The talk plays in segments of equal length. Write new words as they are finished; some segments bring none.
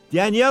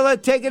Daniela,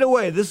 take it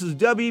away. This is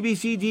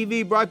WBC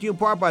TV, brought to you in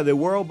part by the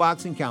World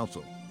Boxing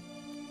Council.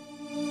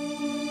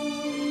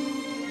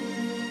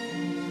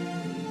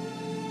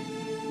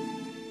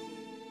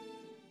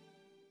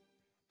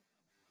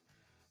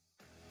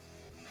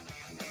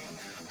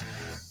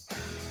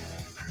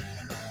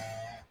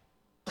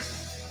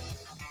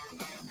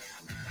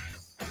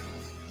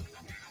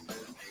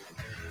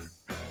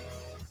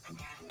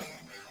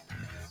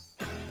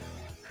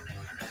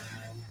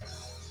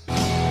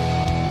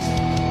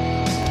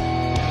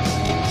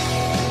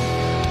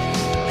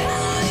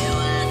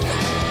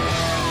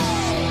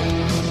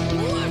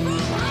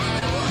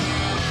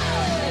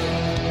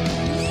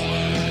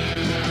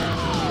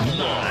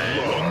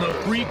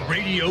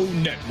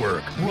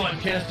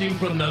 Broadcasting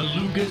from the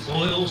Lucas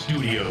Oil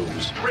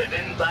Studios.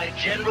 Driven by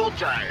General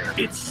Tire.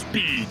 It's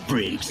Speed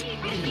Freaks.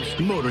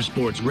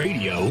 Motorsports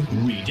Radio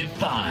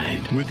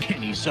redefined with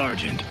Kenny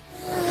Sargent.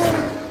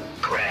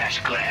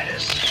 Crash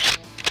Gladys.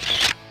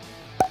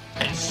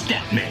 And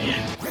Statman.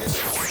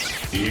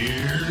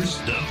 Here's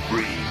the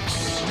Freaks.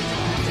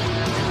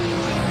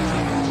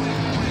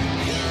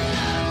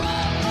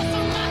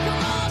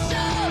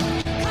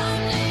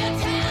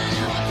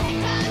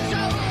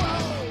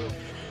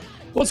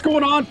 What's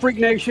going on, Freak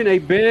Nation? A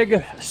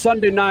big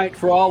Sunday night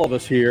for all of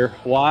us here.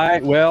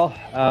 Why? Well,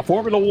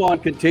 Formula One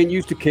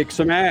continues to kick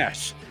some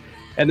ass.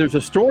 And there's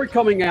a story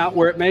coming out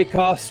where it may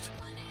cost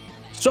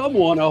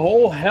someone a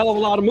whole hell of a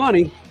lot of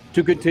money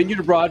to continue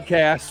to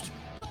broadcast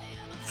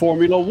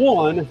Formula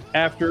One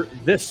after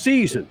this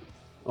season.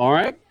 All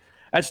right?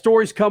 That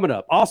story's coming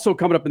up. Also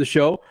coming up in the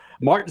show,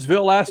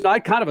 Martinsville last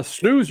night, kind of a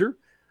snoozer.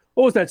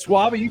 What was that,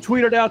 Swabby? You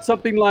tweeted out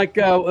something like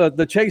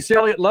the Chase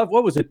Elliott Love.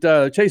 What was it?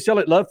 Chase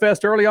Elliott Love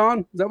Fest early on?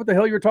 Is that what the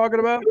hell you were talking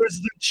about? It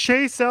was the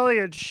Chase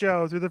Elliott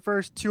show through the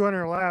first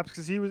 200 laps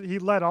because he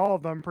led all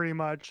of them pretty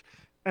much,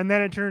 and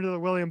then it turned into the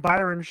William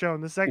Byron show in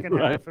the second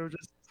half. It was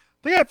just,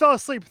 I think I fell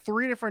asleep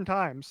 3 different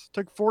times.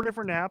 Took 4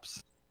 different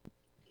naps.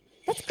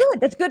 That's good.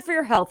 That's good for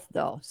your health,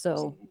 though.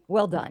 So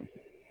well done.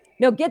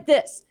 No, get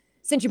this.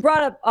 Since you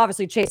brought up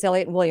obviously Chase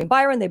Elliott and William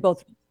Byron, they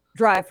both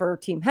drive for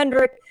Team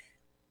Hendrick.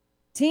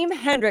 Team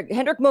Hendrick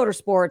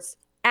Motorsports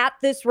at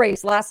this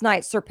race last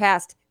night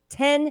surpassed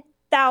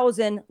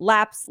 10,000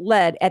 laps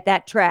led at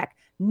that track.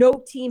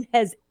 No team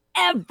has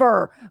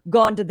ever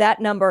gone to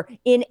that number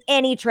in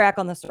any track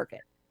on the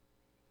circuit.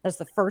 That's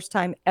the first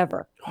time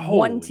ever. Holy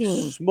one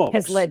team smokes.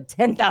 has led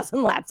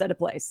 10,000 laps at a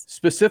place.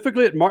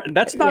 Specifically at Martin.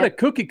 That's not a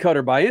cookie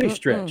cutter by any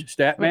stretch,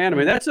 Statman. I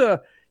mean,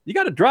 you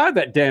got to drive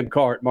that damn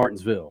car at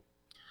Martinsville.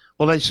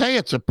 Well, they say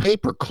it's a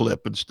paper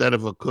clip instead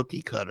of a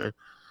cookie cutter.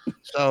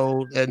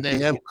 So, and they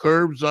have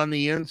curbs on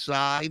the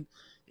inside.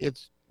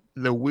 It's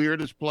the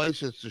weirdest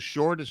place. It's the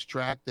shortest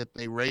track that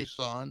they race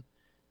on.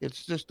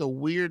 It's just a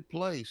weird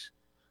place.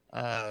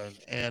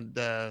 And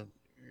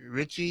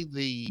Richie,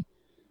 the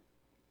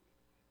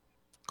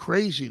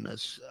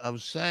craziness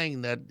of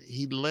saying that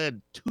he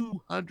led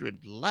 200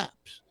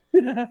 laps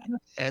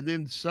and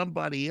then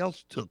somebody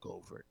else took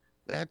over.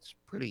 That's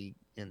pretty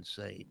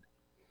insane.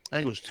 I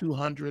think it was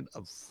 200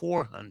 of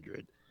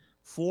 400.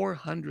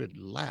 400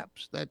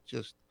 laps. That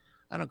just,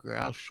 I don't care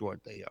how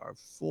short they are.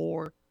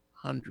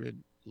 400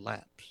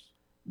 laps.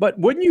 But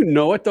wouldn't you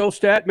know it, though,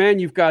 Statman?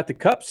 You've got the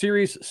Cup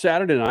Series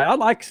Saturday night.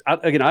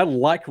 I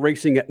like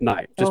racing at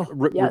night.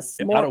 Yes,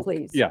 more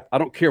please. Yeah, I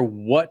don't care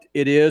what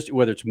it is,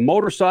 whether it's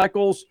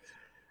motorcycles,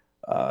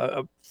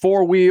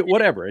 4-wheel,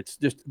 whatever. It's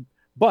just,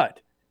 but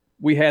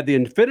we had the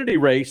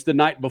Xfinity race the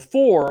night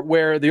before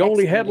where the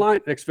only headline,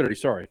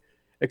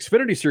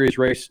 Xfinity Series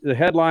race, the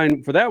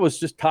headline for that was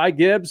just Ty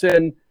Gibbs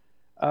and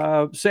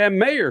Sam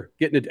Mayer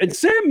getting it. And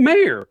Sam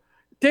Mayer,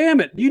 damn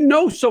it,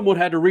 someone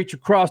had to reach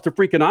across the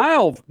freaking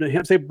aisle to him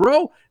and say,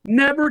 bro,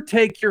 never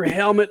take your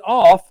helmet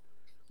off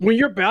when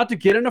you're about to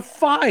get in a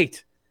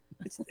fight.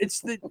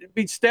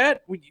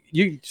 Stat,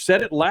 you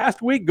said it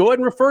last week. Go ahead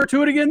and refer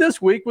to it again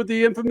this week with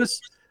the infamous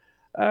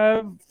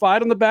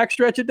fight on the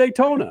backstretch at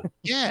Daytona.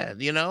 Yeah,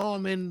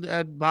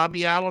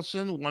 Bobby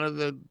Allison, one of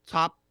the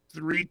top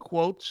 3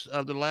 quotes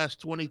of the last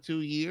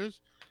 22 years.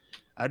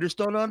 I just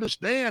don't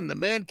understand. The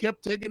man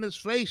kept taking his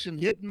face and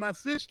hitting my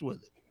fist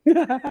with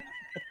it.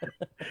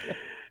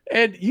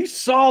 And you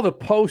saw the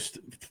post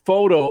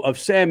photo of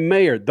Sam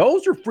Mayer.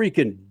 Those are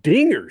freaking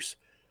dingers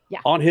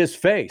on his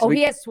face. Oh,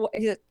 he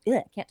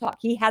can't talk.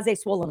 He has a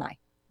swollen eye.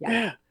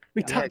 Yeah.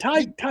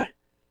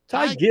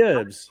 Ty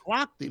Gibbs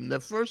clocked him. The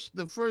first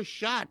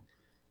shot,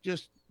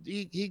 just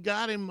he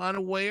got him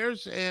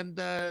unawares and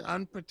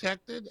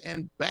unprotected,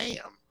 and bam,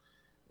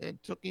 it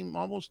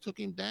almost took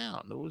him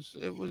down. It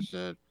was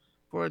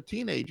for a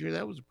teenager,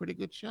 that was a pretty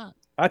good shot.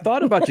 I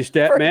thought about you,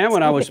 Statman,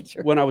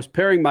 when I was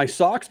pairing my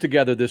socks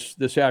together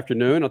this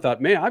afternoon. I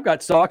thought, man, I've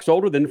got socks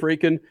older than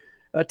freaking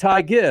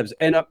Ty Gibbs,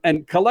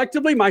 and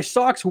collectively, my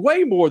socks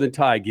weigh more than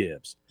Ty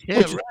Gibbs.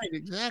 Yeah, right,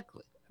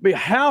 exactly. I mean,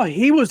 how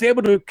he was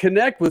able to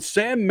connect with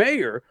Sam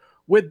Mayer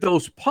with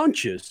those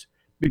punches,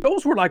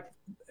 those were like,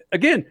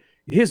 again,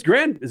 his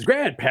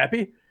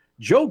grandpappy,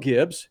 Joe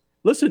Gibbs,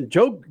 Listen,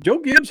 Joe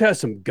Gibbs has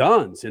some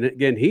guns, and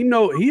again,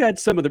 he had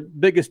some of the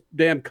biggest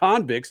damn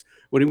convicts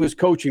when he was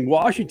coaching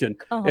Washington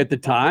at the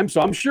time.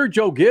 So I'm sure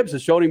Joe Gibbs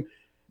has shown him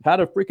how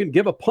to freaking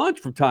give a punch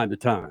from time to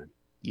time.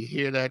 You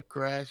hear that,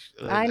 Crash?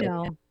 I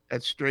know.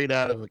 That's straight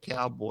out of a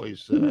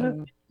Cowboys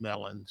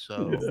melon.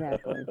 So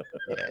Exactly.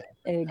 yeah,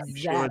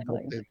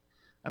 Exactly.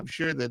 I'm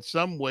sure that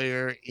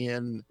somewhere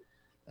in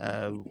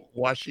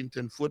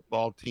Washington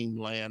football team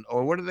land,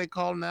 or what do they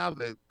call now?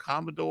 The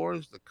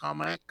Commodores, the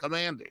Commanders.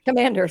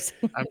 Commanders.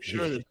 I'm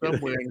sure that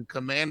somewhere in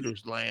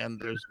Commanders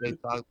land, they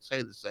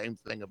say the same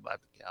thing about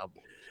the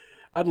Cowboys.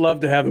 I'd love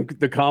to have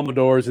the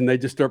Commodores, and they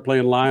just start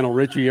playing Lionel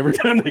Richie every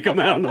time they come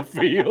out on the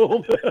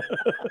field.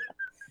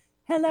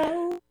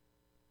 Hello.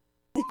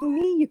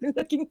 Me you're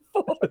looking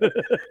for.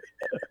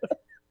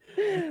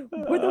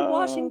 We're the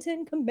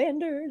Washington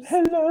Commanders.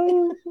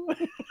 Hello.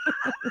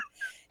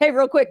 Hey,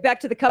 real quick, back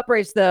to the cup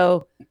race,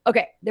 though.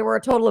 Okay, there were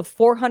a total of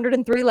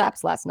 403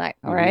 laps last night.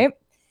 All right.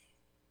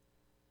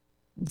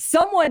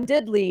 Someone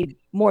did lead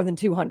more than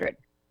 200,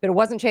 but it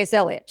wasn't Chase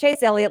Elliott.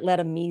 Chase Elliott led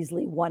a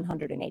measly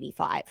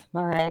 185.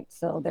 All right,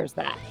 so there's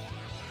that.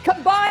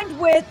 Combined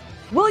with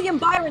William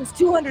Byron's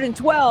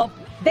 212,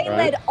 they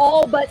led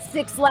all but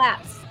 6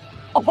 laps.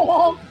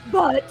 All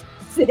but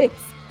 6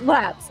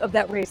 laps of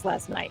that race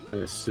last night.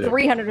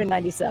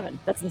 397.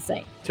 That's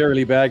insane. Terry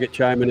Lee Baggett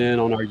chiming in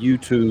on our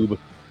YouTube,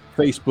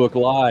 Facebook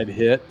Live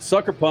hit.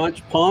 Sucker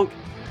Punch, Punk.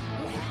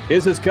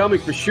 His is coming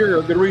for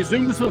sure. Going to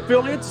resume with some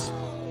affiliates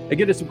and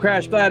get into some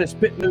Crash Gladys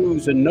Pit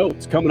News and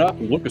Notes coming up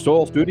from Lucas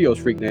Oil Studios,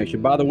 Freak Nation.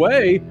 By the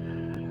way,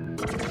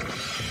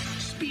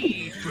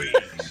 Speed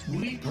Freaks,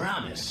 we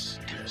promise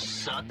to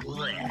suck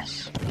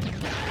less.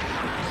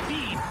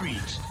 Speed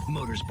Freaks,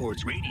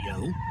 Motorsports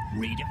Radio,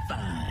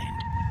 redefined.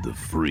 The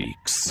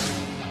Freaks.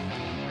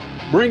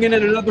 bringing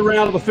in another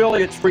round of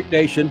affiliates, Freak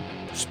Nation.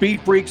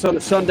 Speed Freaks on a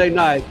Sunday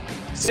night.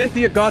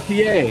 Cynthia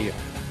Gauthier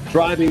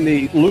driving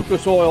the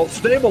Lucas Oil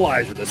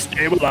Stabilizer, the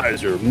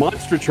Stabilizer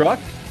monster truck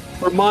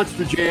for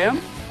Monster Jam.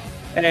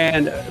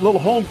 And a little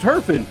home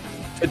turfing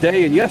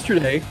today and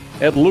yesterday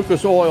at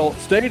Lucas Oil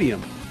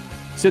Stadium.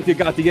 Cynthia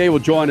Gauthier will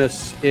join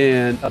us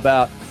in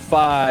about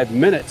 5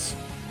 minutes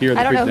here in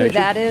the I don't Freak know Nation. who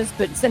that is,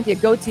 but Cynthia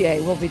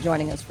Gauthier will be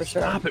joining us for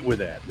sure. Stop it with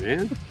that,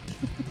 man.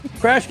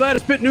 Crash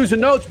Gladys Pit News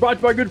and Notes brought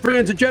to our good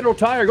friends at General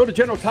Tire. Go to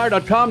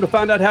GeneralTire.com to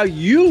find out how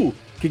you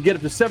can get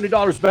up to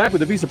 $70 back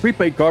with a Visa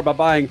prepaid card by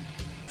buying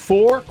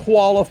 4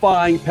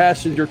 qualifying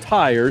passenger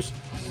tires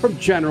from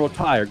General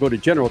Tire. Go to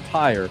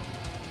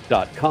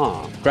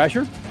GeneralTire.com.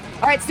 Crasher?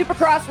 All right,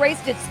 Supercross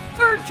raced its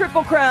third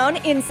Triple Crown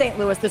in St.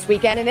 Louis this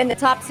weekend. And in the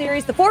top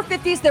series, the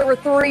 450s, there were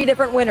 3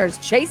 different winners.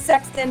 Chase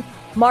Sexton,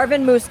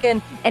 Marvin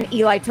Musquin, and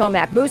Eli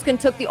Tomac. Musquin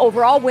took the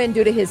overall win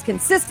due to his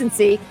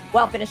consistency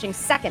while finishing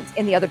second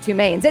in the other 2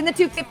 mains. In the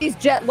 250s,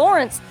 Jet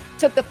Lawrence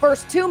took the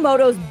first 2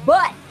 motos,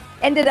 but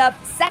ended up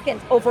second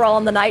overall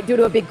on the night due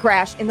to a big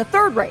crash in the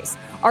third race.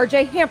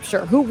 RJ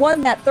Hampshire, who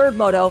won that third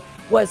moto,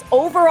 was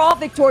overall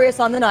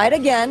victorious on the night,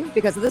 again,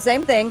 because of the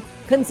same thing,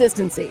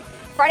 consistency.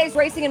 Friday's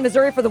racing in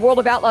Missouri for the World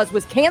of Outlaws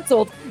was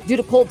canceled due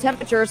to cold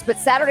temperatures, but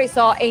Saturday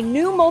saw a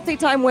new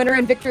multi-time winner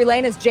in victory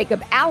lane as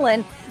Jacob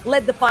Allen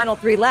led the final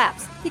 3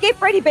 laps. He gave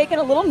Brady Bacon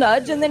a little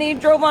nudge, and then he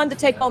drove on to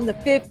take home the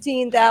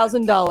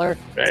 $15,000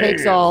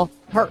 takes-all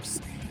purse.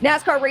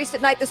 NASCAR raced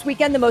at night this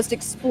weekend, the most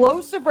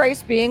explosive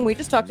race being, we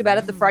just talked about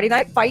it, the Friday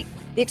Night Fight,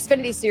 the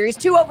Xfinity Series,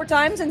 2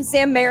 overtimes, and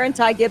Sam Mayer and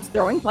Ty Gibbs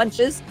throwing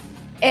punches.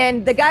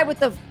 And the guy with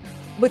the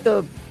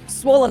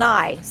swollen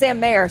eye, Sam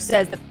Mayer,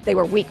 says that they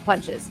were weak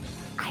punches.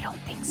 I don't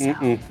think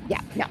so. Yeah,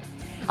 no.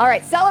 All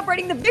right,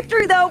 celebrating the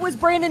victory, though, was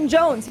Brandon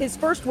Jones, his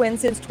first win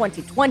since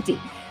 2020.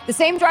 The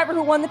same driver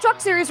who won the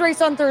Truck Series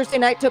race on Thursday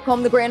night took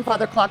home the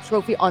Grandfather Clock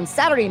Trophy on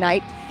Saturday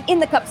night in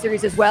the Cup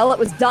Series as well. It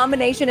was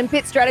domination and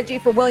pit strategy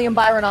for William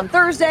Byron on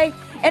Thursday.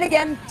 And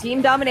again,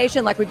 team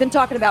domination like we've been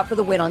talking about for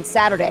the win on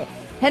Saturday.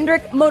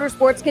 Hendrick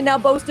Motorsports can now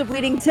boast of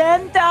leading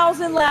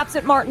 10,000 laps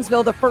at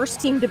Martinsville, the first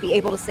team to be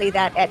able to say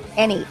that at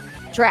any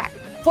track.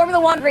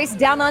 Formula One race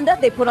down under.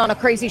 They put on a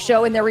crazy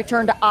show in their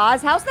return to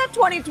Oz. How's that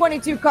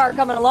 2022 car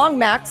coming along,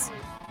 Max?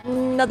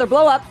 Another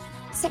blow up.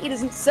 Say it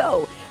isn't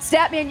so.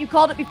 Statman, you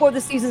called it before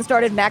the season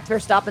started. Max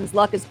Verstappen's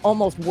luck is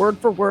almost word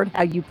for word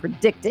how you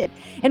predicted.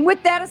 And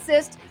with that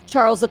assist,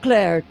 Charles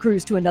Leclerc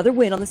cruised to another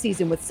win on the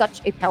season with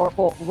such a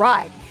powerful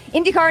ride.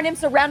 IndyCar and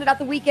IMSA rounded out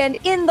the weekend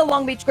in the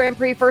Long Beach Grand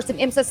Prix. First in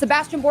IMSA,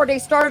 Sebastian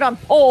Bourdais started on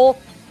pole,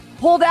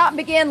 pulled out and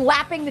began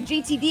lapping the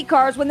GTD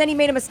cars when then he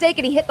made a mistake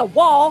and he hit the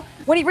wall.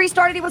 When he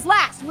restarted, he was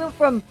last. He went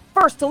from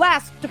first to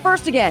last to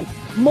first again.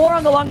 More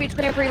on the Long Beach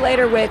Grand Prix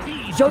later with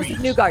Joseph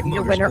Newgarden,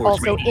 your winner,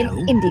 also in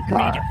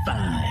IndyCar.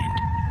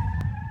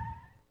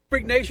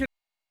 Freak Nation,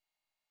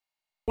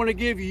 I want to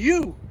give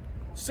you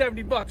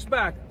 $70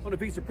 back on a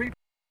Visa prepaid.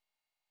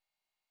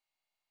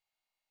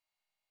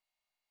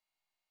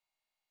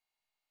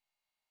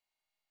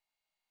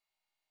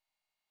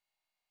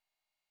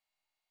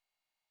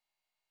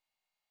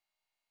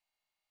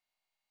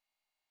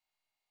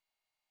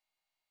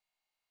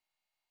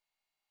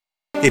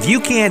 If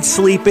you can't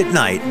sleep at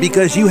night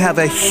because you have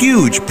a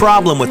huge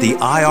problem with the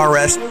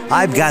IRS,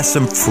 I've got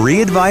some free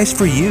advice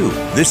for you.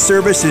 This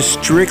service is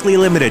strictly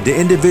limited to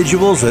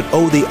individuals that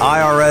owe the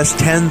IRS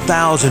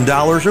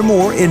 $10,000 or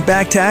more in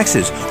back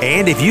taxes.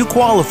 And if you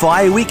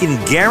qualify, we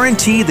can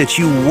guarantee that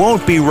you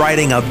won't be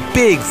writing a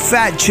big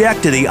fat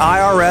check to the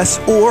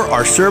IRS, or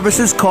our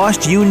services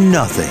cost you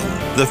nothing.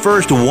 The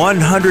first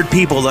 100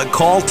 people that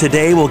call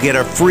today will get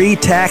a free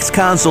tax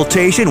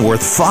consultation worth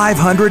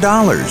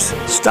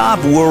 $500.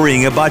 Stop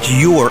worrying about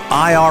your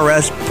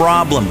IRS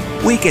problem.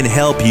 We can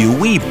help you,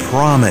 we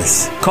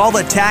promise. Call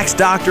the tax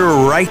doctor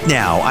right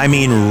now. I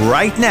mean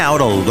right now,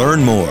 to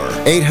learn more.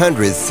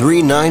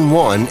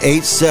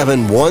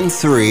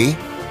 800-391-8713.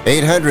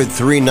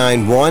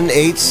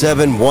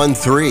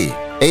 800-391-8713.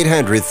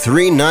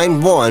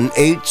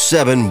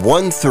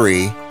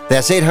 800-391-8713.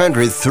 That's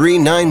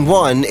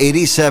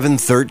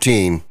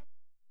 800-391-8713.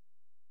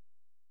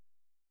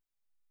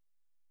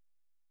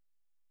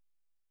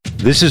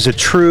 This is a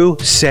true,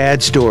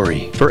 sad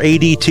story for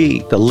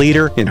ADT, the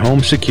leader in home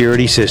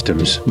security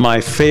systems.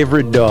 My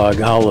favorite dog,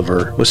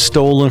 Oliver, was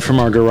stolen from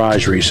our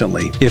garage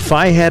recently. If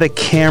I had a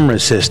camera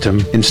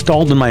system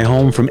installed in my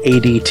home from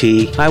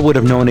ADT, I would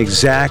have known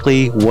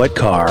exactly what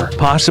car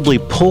possibly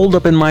pulled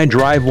up in my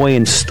driveway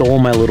and stole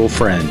my little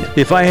friend.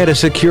 If I had a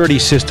security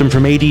system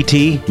from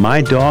ADT,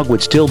 my dog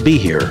would still be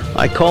here.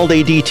 I called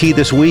ADT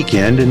this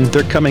weekend, and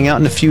they're coming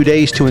out in a few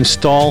days to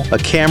install a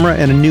camera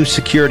and a new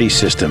security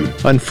system.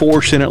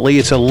 Unfortunately,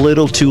 it's a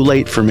little too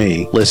late for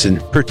me. Listen,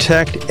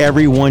 protect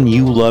everyone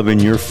you love in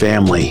your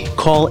family.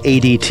 Call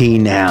ADT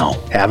now.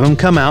 Have them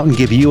come out and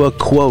give you a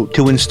quote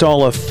to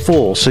install a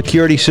full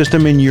security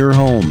system in your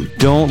home.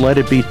 Don't let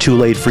it be too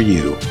late for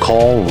you.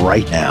 Call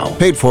right now.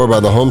 Paid for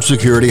by the Home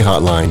Security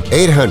Hotline.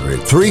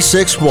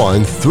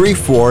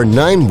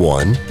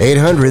 800-361-3491.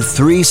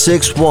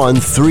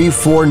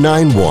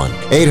 800-361-3491.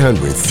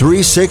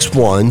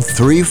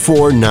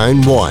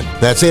 800-361-3491.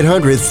 That's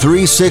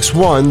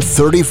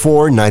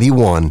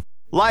 800-361-3491.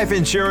 Life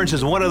insurance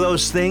is one of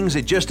those things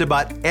that just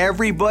about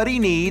everybody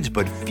needs,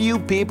 but few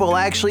people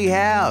actually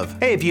have.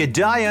 Hey, if you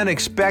die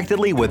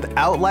unexpectedly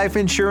without life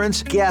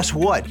insurance, guess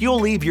what?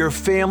 You'll leave your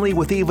family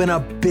with even a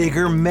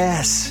bigger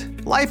mess.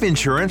 Life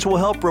insurance will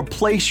help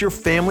replace your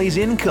family's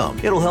income.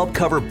 It'll help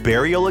cover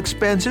burial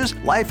expenses.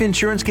 Life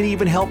insurance can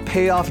even help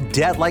pay off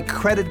debt like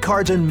credit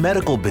cards and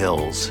medical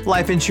bills.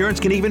 Life insurance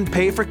can even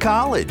pay for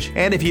college.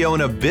 And if you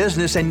own a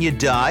business and you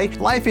die,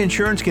 life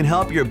insurance can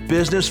help your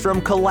business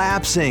from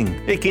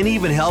collapsing. It can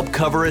even help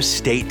cover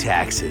estate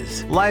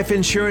taxes. Life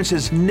insurance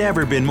has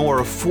never been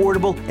more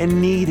affordable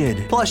and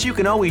needed. Plus, you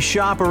can always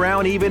shop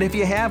around even if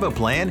you have a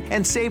plan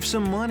and save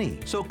some money.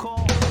 So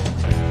call.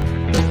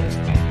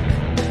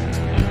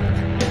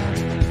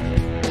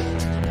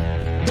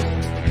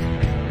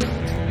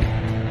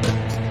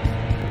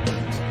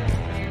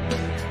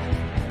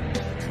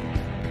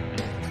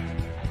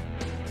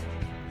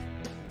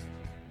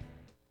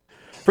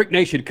 Freak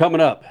Nation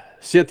coming up.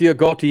 Cynthia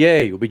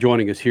Gauthier will be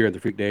joining us here in the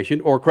Freak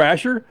Nation. Or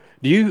Crasher,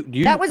 do you?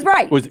 That was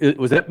right. Was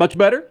that much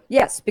better?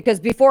 Yes, because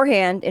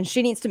beforehand, and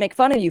she needs to make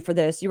fun of you for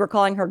this, you were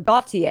calling her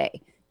Gauthier.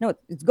 No,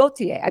 it's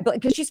Gauthier,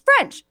 because she's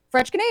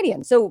French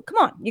Canadian. So come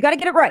on, you got to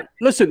get it right.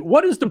 Listen,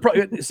 what is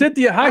the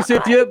Cynthia? Hi,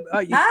 Cynthia.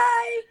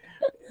 Hi.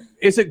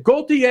 Is it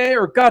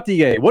Gauthier or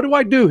Gauthier? What do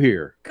I do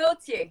here?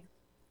 Gauthier.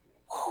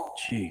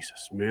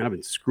 Jesus, man, I've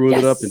been screwing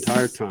it up the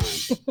entire time.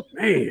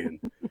 Man.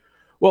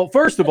 Well,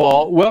 first of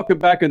all, welcome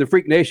back in the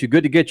Freak Nation.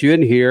 Good to get you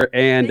in here.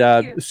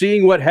 And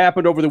seeing what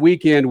happened over the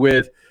weekend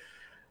with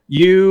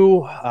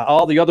you,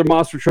 all the other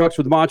monster trucks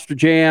with Monster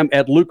Jam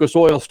at Lucas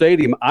Oil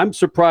Stadium, I'm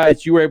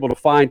surprised you were able to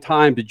find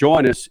time to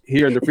join us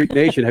here in the Freak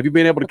Nation. Have you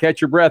been able to catch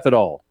your breath at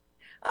all?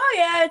 Oh,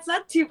 yeah, it's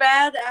not too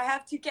bad. I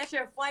have to catch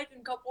a flight in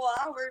a couple of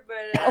hours,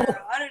 but other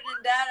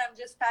than that, I'm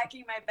just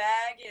packing my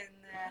bag and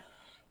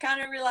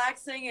kind of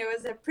relaxing. It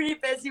was a pretty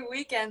busy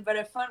weekend, but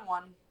a fun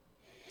one.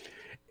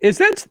 Is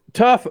that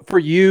tough for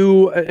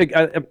you?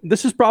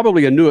 This is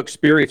probably a new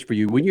experience for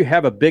you. When you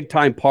have a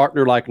big-time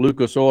partner like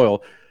Lucas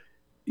Oil,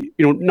 you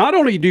know, not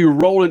only do you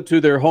roll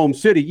into their home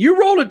city, you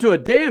roll into a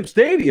damn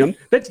stadium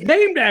that's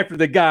named after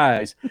the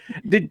guys.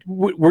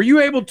 Were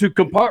you able to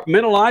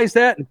compartmentalize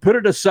that and put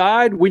it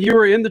aside when you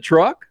were in the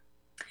truck?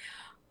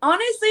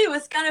 Honestly, it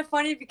was kind of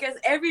funny because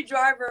every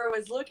driver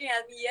was looking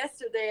at me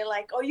yesterday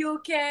like, "Oh, you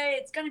okay?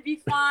 It's going to be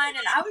fine."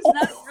 And I was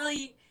not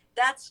really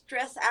that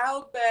stressed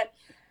out, but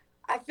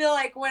I feel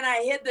like when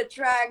I hit the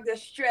track, the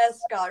stress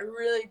got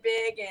really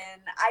big,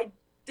 and I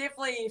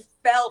definitely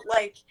felt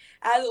like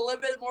I had a little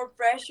bit more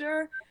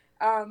pressure.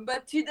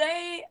 But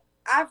today,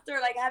 after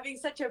like having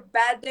such a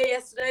bad day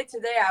yesterday,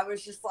 today I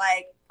was just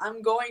like,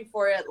 I'm going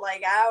for it.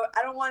 Like I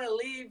don't want to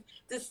leave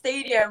the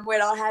stadium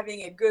without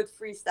having a good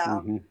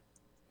freestyle. Mm-hmm.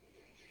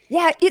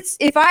 Yeah,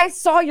 if I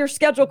saw your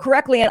schedule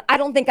correctly, and I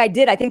don't think I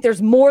did, I think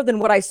there's more than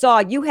what I saw.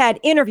 You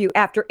had interview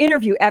after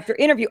interview after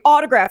interview,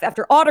 autograph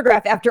after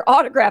autograph after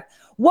autograph.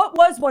 What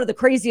was one of the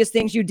craziest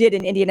things you did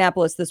in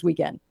Indianapolis this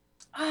weekend?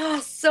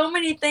 So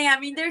many things. I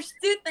mean, there's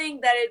two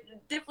things that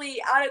it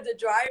definitely out of the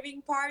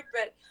driving part,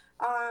 but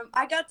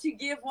I got to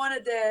give one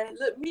of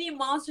the mini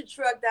monster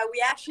truck that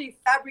we actually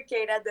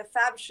fabricate at the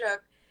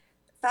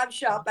fab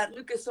shop at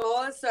Lucas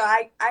Oil. So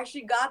I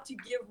actually got to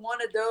give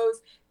one of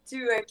those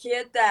to a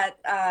kid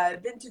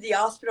that been to the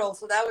hospital.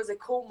 So that was a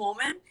cool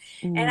moment.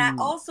 And I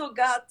also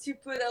got to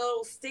put a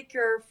little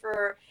sticker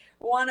for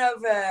one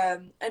of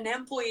an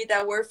employee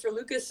that worked for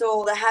Lucas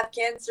Oil that had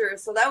cancer.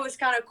 So that was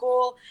kind of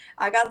cool.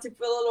 I got to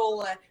put a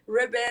little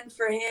ribbon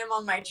for him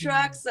on my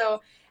truck.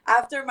 So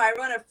after my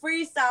run of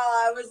freestyle,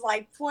 I was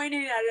like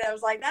pointing at it. I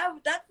was like,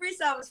 that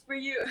freestyle was for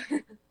you.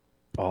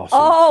 Awesome.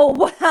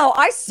 Oh, wow.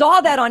 I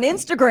saw that on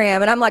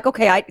Instagram and I'm like,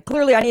 okay,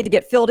 I need to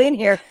get filled in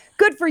here.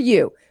 Good for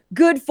you.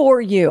 Good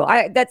for you.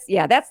 That's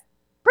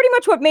pretty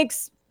much what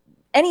makes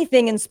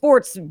anything in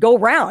sports go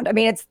round. I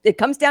mean, it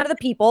comes down to the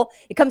people.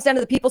 It comes down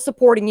to the people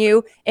supporting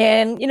you.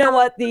 And you know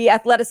what? The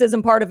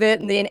athleticism part of it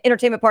and the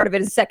entertainment part of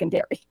it is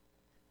secondary.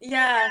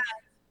 Yeah.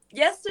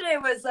 Yesterday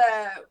was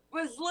a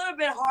little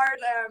bit hard.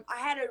 I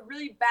had a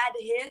really bad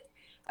hit.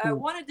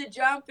 One of the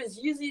jump is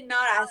usually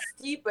not as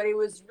steep, but it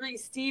was really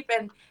steep,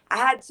 and I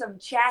had some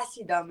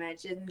chassis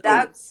damage, and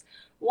that's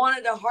one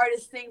of the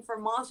hardest things for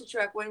monster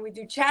truck. When we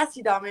do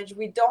chassis damage,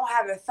 we don't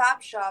have a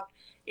fab shop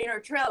in our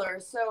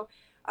trailer, so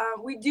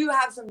we do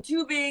have some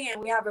tubing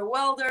and we have a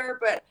welder,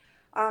 but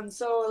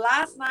so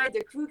last night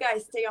the crew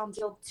guys stayed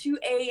until 2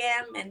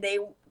 a.m. and they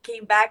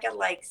came back at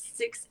like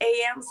 6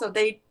 a.m. So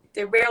they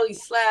barely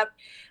slept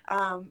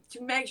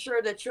to make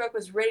sure the truck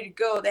was ready to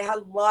go. They had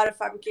a lot of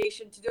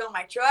fabrication to do on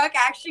my truck.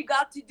 I actually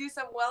got to do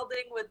some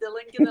welding with the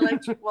Lincoln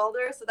Electric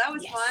welder, so that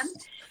was fun.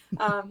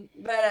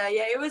 But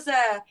yeah, it was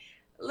a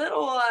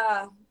little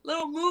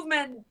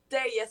movement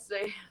day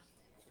yesterday.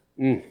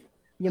 You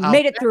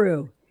made it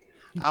through.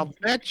 I'll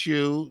bet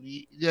you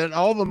that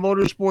all the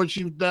motorsports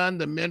you've done,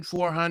 the Mint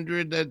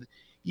 400, that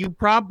you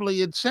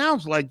probably, it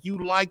sounds like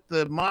you like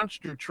the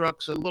monster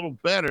trucks a little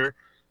better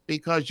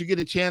because you get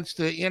a chance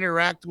to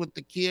interact with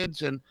the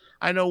kids. And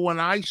I know when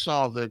I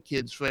saw the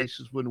kids'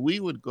 faces when we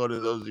would go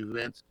to those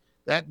events,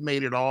 that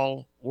made it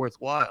all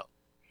worthwhile.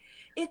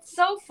 It's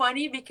so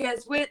funny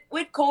because with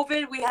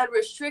COVID, we had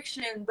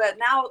restriction, but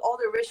now all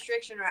the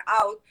restrictions are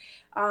out.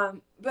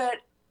 But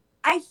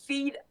I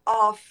feed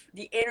off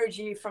the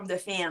energy from the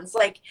fans.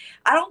 Like,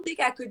 I don't think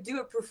I could do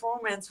a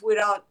performance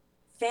without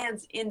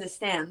fans in the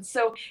stands.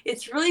 So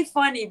it's really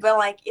funny, but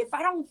like, if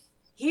I don't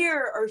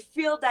hear or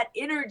feel that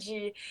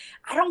energy,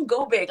 I don't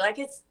go big. Like,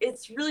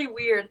 it's really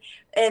weird.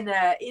 And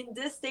in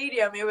this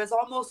stadium, it was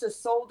almost a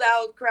sold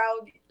out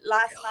crowd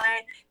last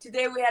night.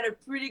 Today we had a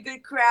pretty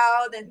good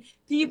crowd, and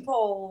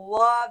people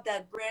love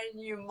that brand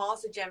new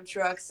Monster Jam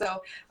truck.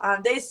 So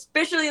they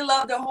especially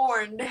love the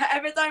horn.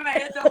 Every time I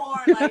hit the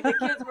horn, like, the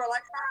kids were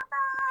like,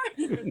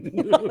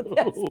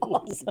 That's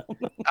awesome.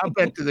 I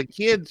bet to the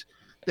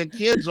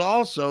kids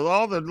also,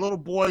 all the little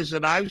boys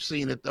that I've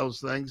seen at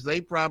those things,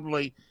 they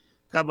probably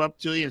come up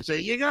to you and say,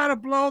 you got to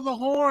blow the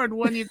horn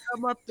when you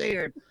come up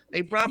there.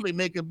 They probably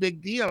make a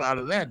big deal out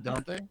of that,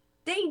 don't they?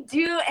 They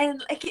do.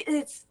 And like,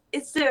 it's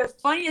the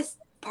funniest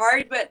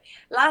part. But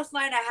last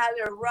night I had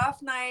a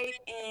rough night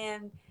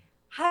and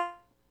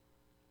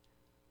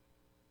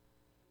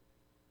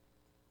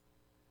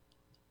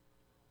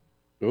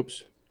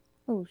Oops.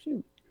 Oh,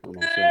 shoot.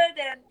 good,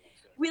 and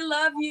we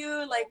love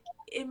you. Like,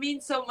 it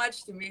means so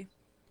much to me.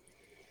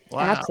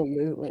 Wow.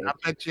 Absolutely.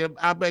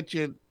 I bet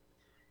you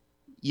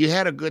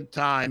had a good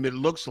time. It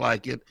looks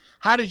like it.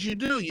 How did you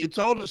do? You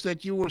told us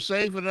that you were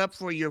saving up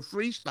for your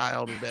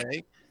freestyle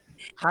today.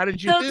 How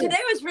did you do? So today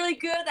was really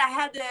good. I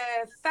had the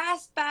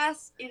fast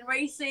pass in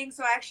racing.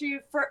 So I actually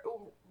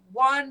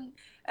won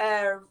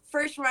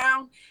first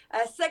round.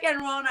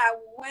 Second round, I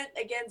went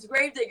against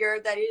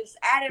Gravedigger. That is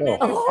Adam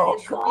Anderson.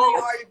 It's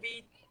really hard to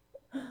beat.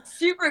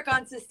 Super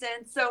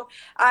consistent. So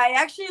I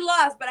actually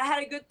lost, but I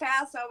had a good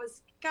pass. So I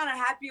was kind of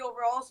happy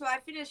overall. So I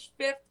finished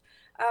 5th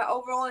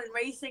overall in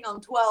racing on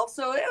 12.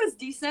 So it was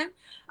decent.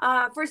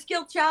 For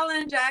skill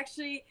challenge, I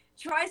actually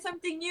tried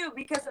something new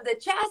because of the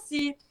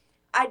chassis.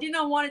 I did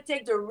not want to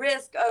take the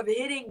risk of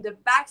hitting the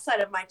backside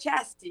of my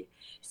chassis.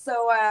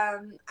 So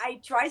I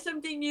tried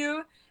something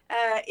new.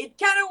 It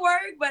kind of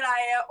worked, but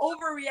I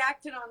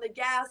overreacted on the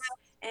gas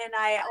and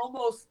I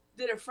almost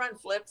did a front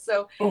flip.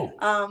 So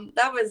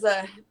that was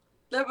a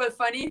little bit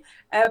funny.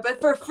 But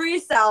for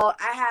freestyle,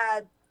 I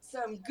had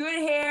some good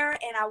hair,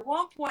 and at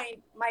one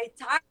point, my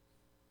tire.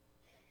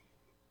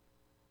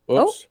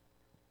 Oops.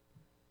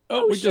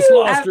 Oh, we just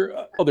lost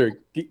her. Oh, there.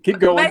 Keep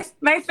going.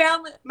 My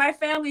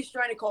family's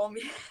trying to call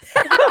me.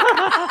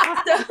 I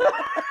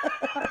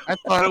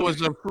thought it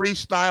was a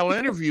freestyle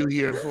interview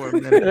here for a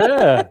minute.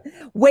 Yeah.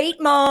 Wait,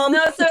 Mom.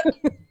 No, so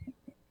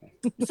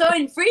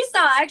in freestyle,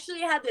 I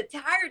actually had the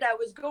tire that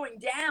was going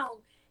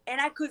down,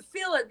 and I could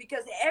feel it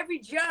because every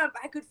jump,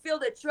 I could feel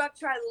the truck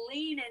try to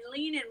lean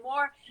and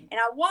more. And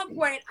at one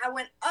point, I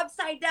went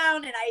upside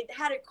down, and I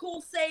had a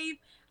cool save.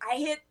 I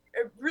hit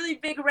a really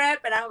big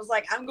ramp, and I was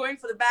like, I'm going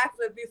for the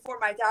backflip before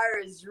my tire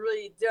is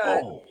really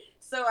done.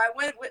 So I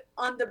went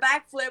on the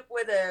backflip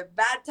with a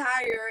bad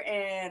tire,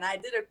 and I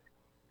did a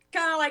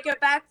kind of like a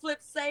backflip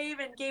save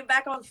and came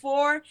back on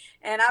 4.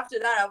 And after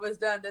that, I was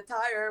done. The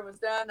tire was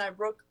done. I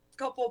broke a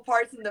couple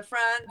parts in the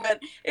front,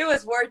 but it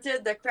was worth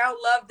it. The crowd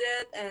loved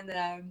it,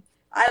 and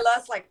I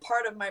lost like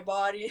part of my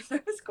body.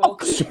 It was cool.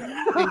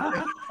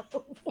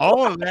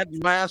 All of that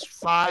last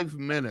 5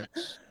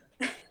 minutes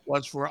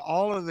was for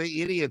all of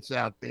the idiots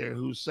out there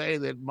who say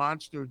that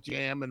Monster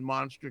Jam and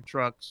Monster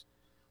Trucks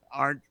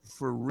aren't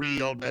for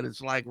real, that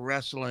it's like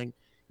wrestling.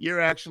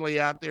 You're actually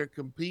out there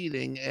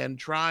competing and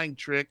trying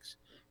tricks,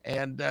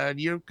 and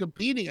you're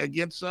competing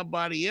against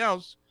somebody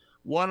else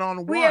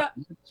one-on-one.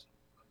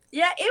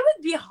 Yeah, it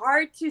would be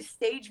hard to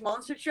stage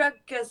Monster Truck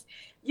because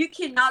you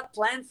cannot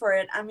plan for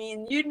it. I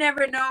mean, you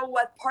never know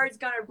what part's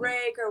going to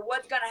break or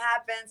what's going to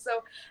happen.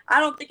 So I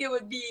don't think it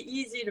would be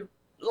easy to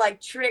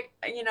like trick,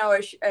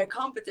 a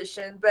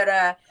competition.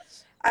 But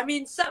I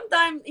mean,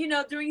 sometimes,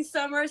 during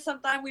summer,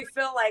 sometimes we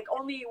feel like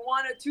only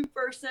 1 or 2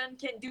 person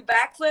can do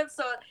backflips.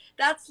 So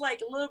that's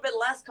like a little bit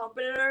less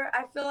competitor,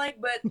 I feel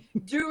like. But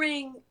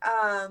during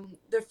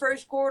the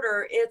first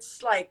quarter,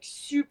 it's like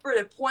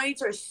the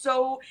points are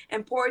so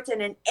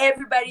important and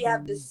everybody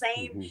have the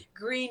same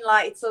green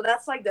light. So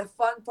that's like the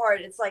fun part.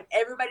 It's like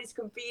everybody's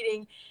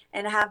competing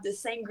and have the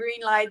same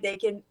green light.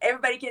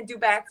 Everybody can do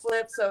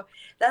backflips. So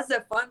that's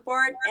the fun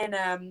part. And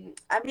I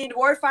mean, the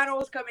World Final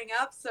is coming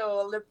up,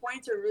 so the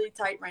points are really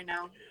tight right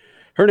now.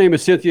 Her name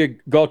is Cynthia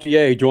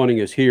Gauthier,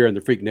 joining us here in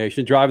the Freak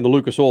Nation, driving the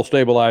Lucas Oil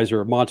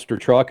Stabilizer Monster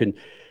Truck. And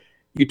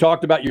you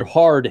talked about your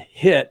hard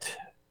hit.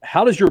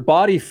 How does your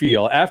body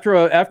feel after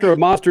a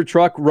Monster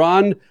Truck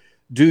run?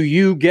 Do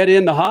you get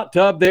in the hot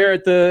tub there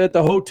at the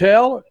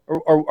hotel,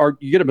 or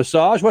you get a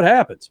massage? What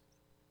happens?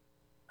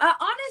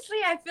 Honestly,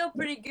 I feel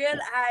pretty good.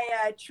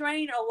 I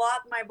train a lot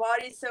my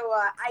body, so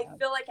I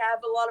feel like I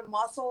have a lot of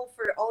muscle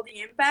for all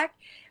the impact.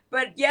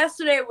 But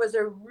yesterday was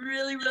a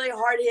really, really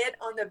hard hit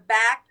on the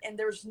back, and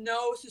there's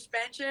no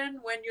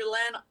suspension when you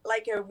land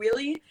like a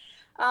wheelie.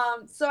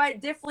 So I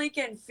definitely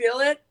can feel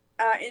it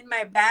in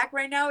my back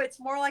right now.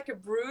 It's more like a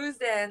bruise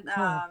than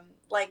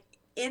like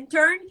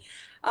intern.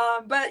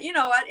 But you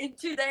know what? In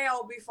 2 days,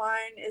 I'll be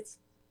fine.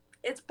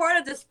 It's part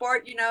of the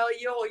sport.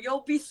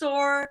 You'll be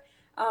sore.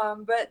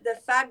 But the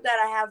fact that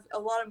I have a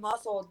lot of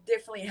muscle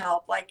definitely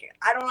help. Like,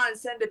 I don't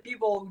understand the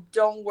people who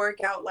don't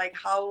work out. Like,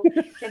 how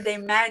can they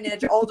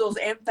manage all those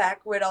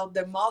impact without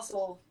the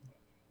muscle?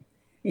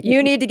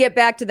 You need to get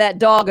back to that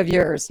dog of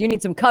yours. You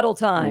need some cuddle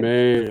time.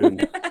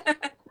 Man.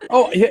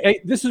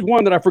 Hey, this is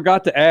one that I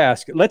forgot to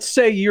ask. Let's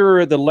say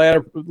you're the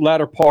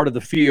latter part of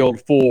the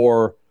field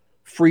for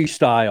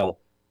freestyle,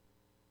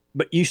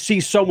 but you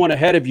see someone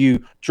ahead of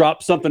you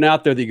drop something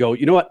out there that you go,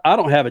 you know what? I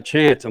don't have a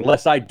chance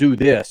unless I do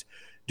this.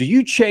 Do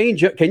you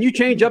can you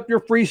change up your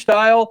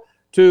freestyle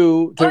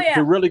to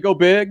really go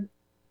big?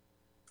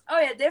 Oh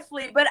yeah,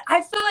 definitely. But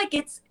I feel like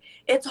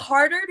it's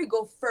harder to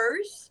go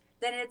first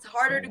than it's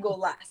harder to go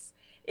last.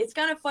 It's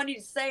kind of funny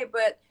to say,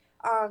 but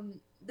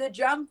the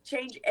jump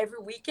change every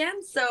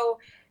weekend. So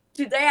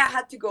today I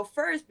had to go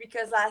first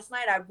because last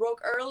night I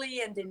broke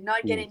early and did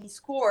not get any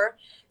score.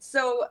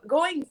 So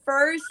going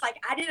first, like,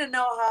 I didn't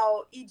know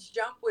how each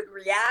jump would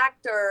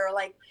react, or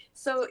like,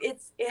 so it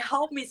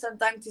helped me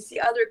sometimes to see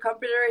other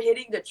competitor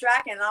hitting the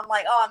track, and I'm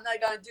like, oh, I'm not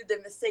going to do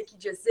the mistake you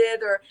just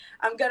did, or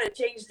I'm going to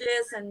change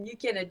this, and you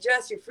can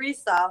adjust your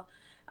freestyle.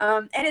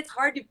 And it's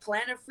hard to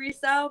plan a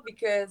freestyle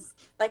because,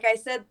 like I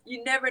said,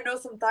 you never know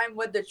sometimes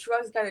what the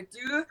truck's going to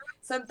do.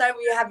 Sometimes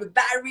you have a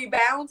bad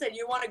rebound and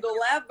you want to go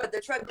left, but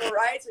the truck go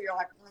right. So you're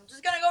like, I'm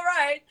just going to go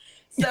right.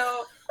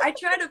 So I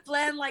try to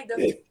plan like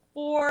the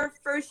 4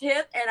 first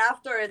hit, and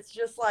after it's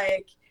just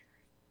like,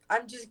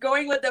 I'm just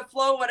going with the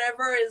flow,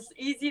 whatever is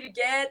easy to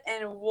get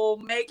and will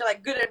make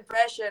like good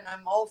impression.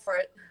 I'm all for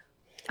it.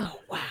 Oh,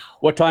 wow.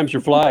 What time's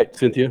your flight,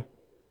 Cynthia?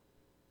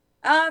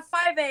 5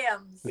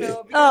 a.m.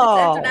 So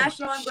because it's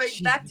international, I'm going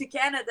back to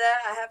Canada.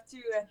 I have to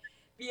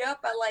be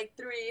up at like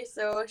 3,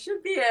 so it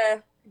should be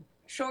a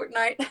short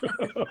night.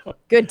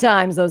 Good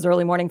times, those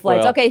early morning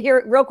flights. Well. Okay,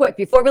 here, real quick,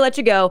 before we let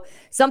you go,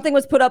 something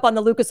was put up on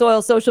the Lucas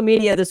Oil social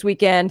media this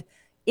weekend.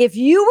 If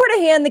you were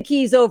to hand the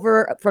keys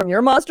over from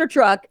your monster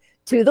truck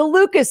to the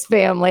Lucas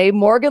family,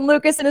 Morgan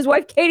Lucas and his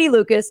wife, Katie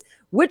Lucas,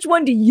 which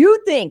one do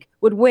you think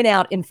would win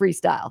out in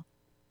freestyle?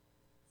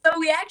 So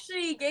we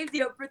actually gave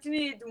the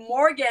opportunity to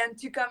Morgan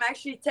to come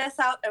actually test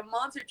out a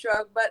monster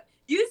truck. But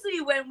usually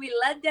when we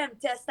let them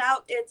test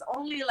out, it's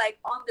only like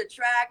on the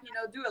track,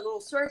 do a little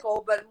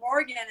circle. But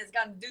Morgan is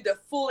going to do the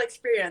full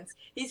experience.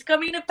 He's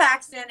coming to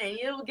Paxton and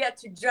he'll get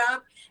to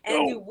jump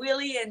and do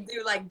wheelie and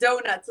do like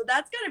donuts. So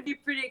that's going to be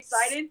pretty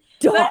exciting.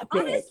 But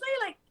honestly,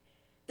 like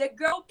the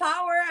girl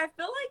power, I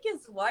feel like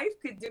his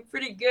wife could do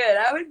pretty good.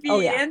 I would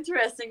be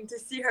interesting to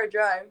see her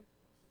drive.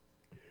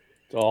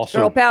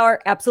 Awesome. Girl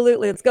power,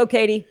 absolutely. Let's go,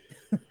 Katie.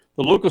 The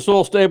Lucas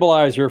Oil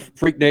Stabilizer,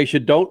 Freak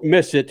Nation, don't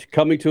miss it.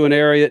 Coming to an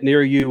area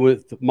near you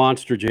with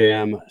Monster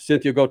Jam.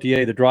 Cynthia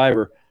Gauthier, the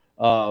driver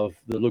of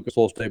the Lucas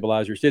Oil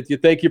Stabilizer. Cynthia,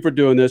 thank you for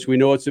doing this. We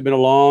know it's been a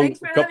long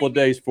couple of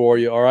days for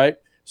you. All right.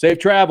 Safe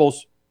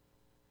travels.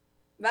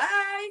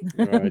 Bye.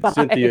 All right. Bye.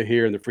 Cynthia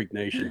here in the Freak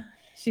Nation.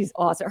 She's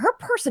awesome. Her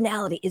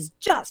personality is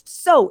just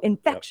so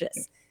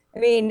infectious. I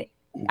mean,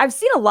 I've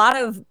seen a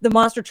lot of the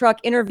monster truck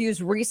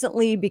interviews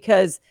recently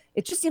because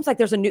it just seems like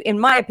there's in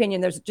my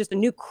opinion, there's just a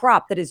new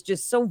crop that is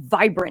just so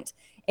vibrant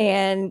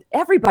and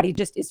everybody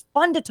just is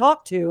fun to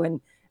talk to.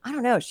 And I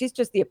don't know, she's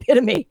just the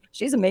epitome.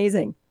 She's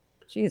amazing.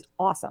 She is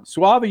awesome.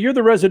 Suave, you're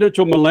the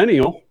residential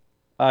millennial.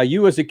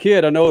 You as a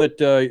kid, I know that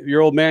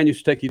your old man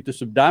used to take you to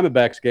some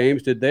Diamondbacks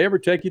games. Did they ever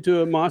take you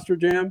to a Monster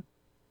Jam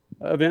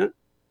event?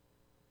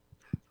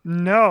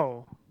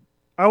 No,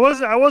 I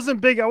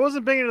wasn't big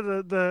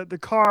into the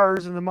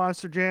cars and the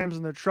monster jams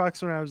and the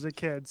trucks when I was a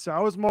kid. So I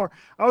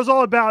was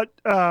all about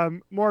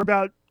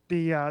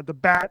the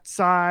bat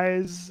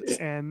size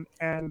and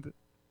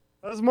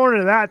I was more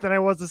into that than I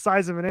was the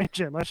size of an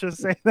engine. Let's just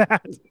say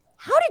that.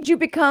 How did you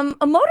become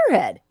a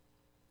motorhead?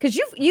 Because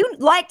you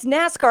liked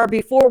NASCAR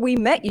before we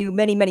met you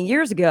many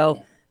years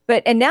ago,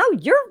 and now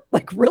you're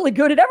like really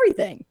good at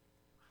everything.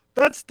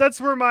 That's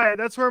where my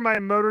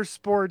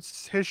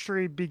motorsports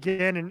history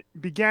began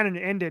and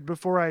ended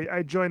before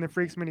I joined the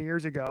Freaks many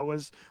years ago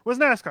was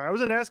NASCAR. I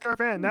was a NASCAR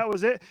fan. That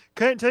was it.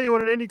 Couldn't tell you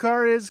what an Indy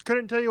car is.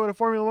 Couldn't tell you what a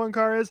Formula One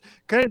car is.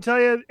 Couldn't tell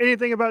you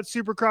anything about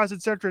Supercross,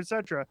 etc.,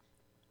 etc.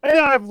 And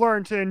I've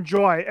learned to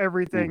enjoy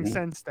everything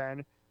since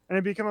then, and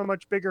I've become a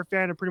much bigger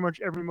fan of pretty much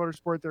every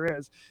motorsport there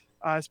is.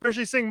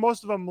 Especially seeing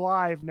most of them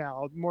live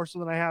now, more so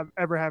than I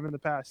ever have in the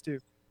past too.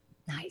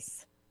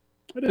 Nice.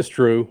 It is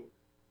true.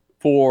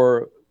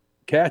 For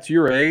cats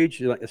your age,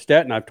 like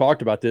Stat and I've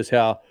talked about this,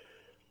 how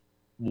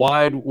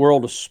wide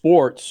world of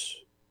sports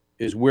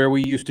is where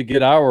we used to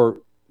get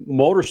our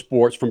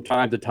motorsports from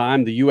time to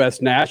time. The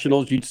U.S.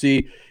 Nationals, you'd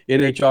see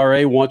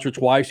NHRA once or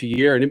twice a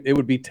year, and it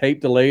would be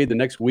tape delayed the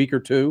next week or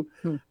two.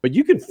 But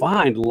you can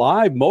find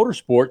live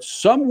motorsports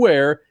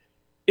somewhere,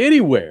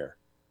 anywhere,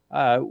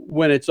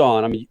 when it's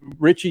on. I mean,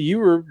 Richie, you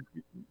were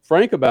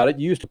frank about it.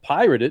 You used to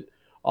pirate it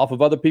off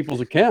of other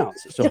people's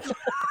accounts. So.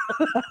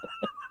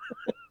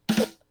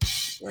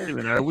 Wait a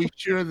minute. Are we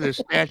sure the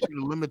statute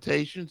of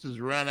limitations has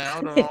run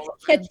out on all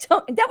of this?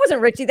 That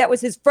wasn't Richie. That was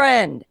his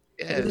friend.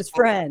 Yeah, it was his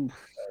friend.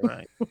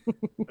 Right.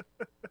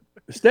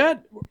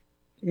 Stat,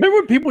 remember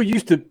when people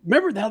used to,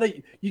 remember how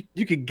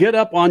you could get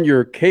up on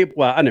your cable?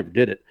 Well, I never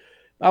did it.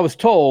 I was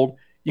told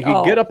you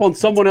could get up on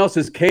someone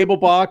else's cable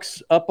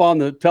box up on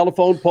the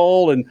telephone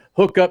pole and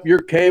hook up your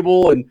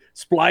cable and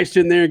splice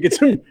in there and get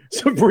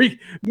some free.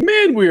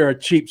 Man, we are a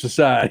cheap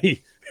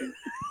society.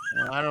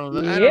 I don't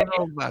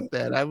know about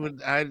that. I wouldn't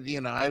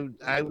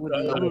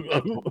know what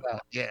that's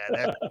about. Yeah,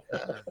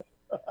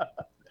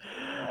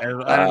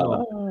 I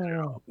don't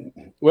know.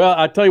 Well,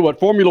 I tell you what,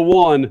 Formula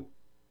One,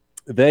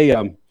 they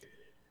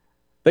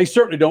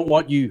certainly don't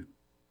want you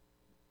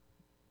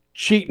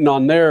cheating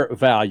on their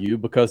value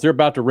because they're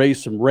about to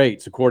raise some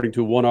rates, according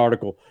to one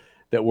article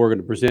that we're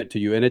going to present to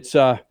you. And it's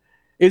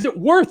is it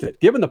worth it,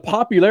 given the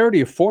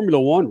popularity of Formula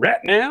One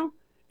right now?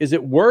 Is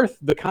it worth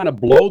the kind of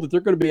blow that they're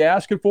going to be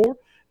asking for?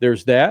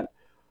 There's that.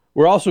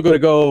 We're also going to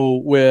go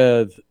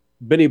with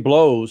Benny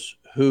Bloss,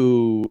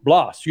 who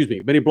ran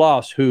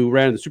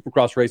the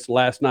Supercross race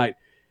last night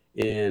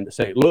in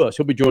St. Louis.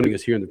 He'll be joining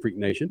us here in the Freak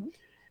Nation.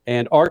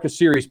 And ARCA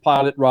Series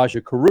pilot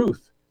Raja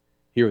Caruth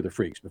here with the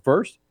Freaks. But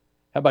first,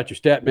 how about your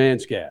stat man,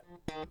 Scat?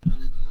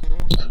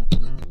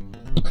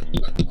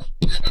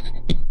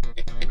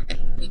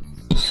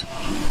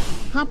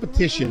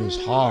 Competition is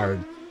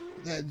hard.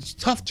 It's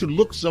tough to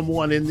look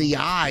someone in the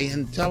eye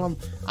and tell them,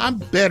 I'm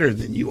better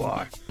than you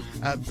are.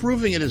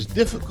 Proving it is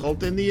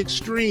difficult in the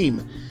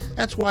extreme.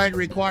 That's why it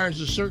requires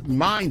a certain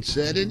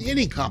mindset in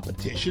any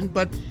competition,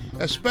 but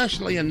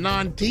especially a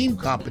non-team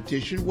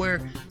competition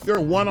where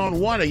you're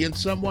one-on-one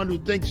against someone who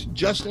thinks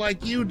just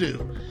like you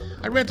do.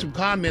 I read some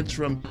comments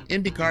from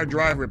IndyCar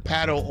driver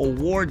Pato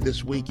O'Ward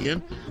this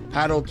weekend.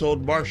 Pato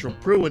told Marshall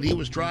Pruitt he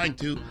was trying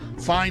to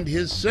find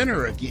his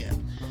center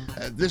again.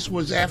 This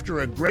was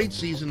after a great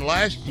season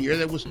last year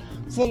that was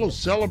full of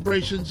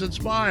celebrations and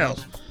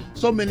smiles.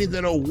 So many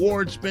that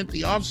O'Ward spent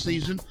the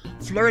offseason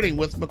flirting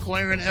with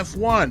McLaren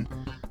F1.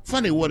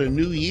 Funny what a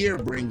new year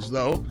brings,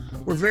 though.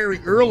 We're very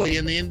early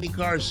in the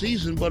IndyCar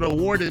season, but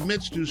O'Ward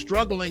admits to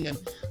struggling and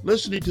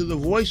listening to the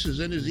voices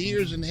in his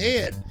ears and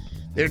head.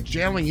 They're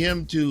telling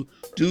him to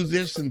do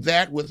this and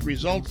that with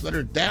results that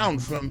are down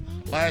from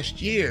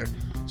last year.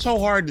 So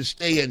hard to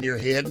stay in your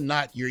head,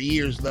 not your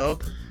ears, though.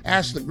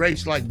 Ask the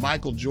greats like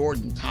Michael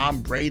Jordan,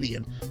 Tom Brady,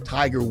 and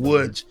Tiger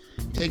Woods.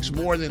 It takes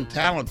more than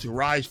talent to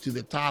rise to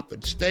the top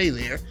and stay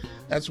there.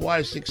 That's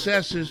why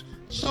success is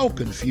so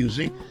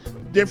confusing.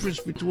 The difference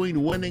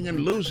between winning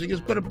and losing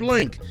is but a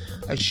blink,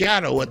 a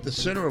shadow at the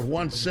center of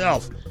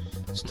oneself.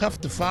 It's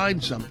tough to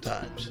find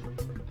sometimes.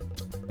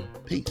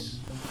 Peace.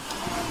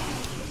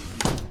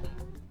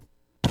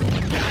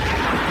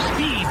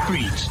 Speed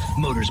Freaks,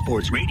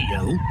 Motorsports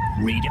Radio,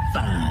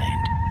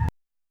 redefined.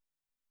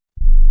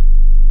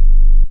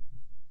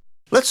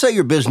 Let's say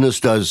your business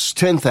does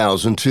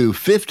 $10,000 to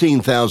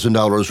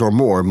 $15,000 or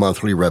more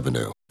monthly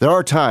revenue. There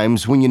are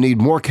times when you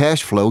need more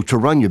cash flow to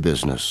run your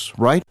business,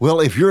 right? Well,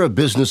 if you're a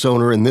business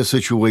owner in this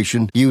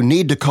situation, you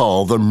need to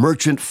call the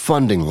Merchant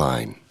Funding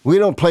Line. We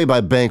don't play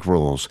by bank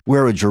rules.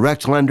 We're a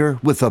direct lender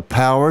with the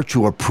power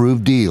to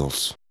approve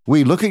deals.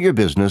 We look at your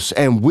business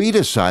and we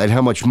decide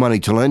how much money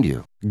to lend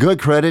you. Good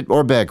credit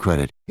or bad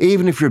credit,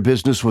 even if your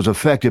business was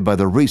affected by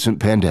the recent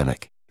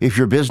pandemic. If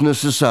your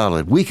business is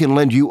solid, we can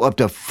lend you up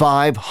to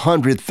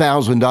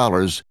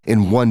 $500,000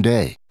 in one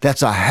day.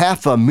 That's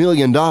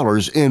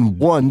 $500,000 in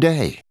one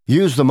day.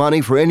 Use the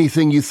money for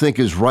anything you think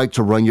is right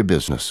to run your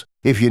business.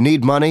 If you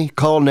need money,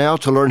 call now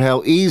to learn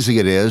how easy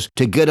it is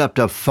to get up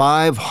to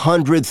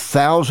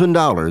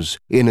 $500,000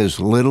 in as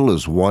little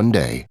as one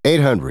day.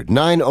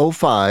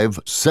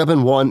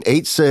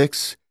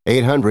 800-905-7186.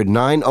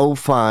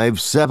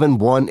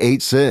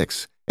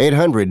 800-905-7186.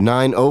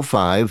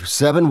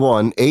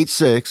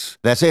 800-905-7186.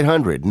 That's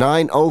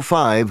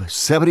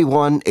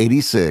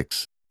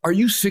 800-905-7186. Are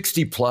you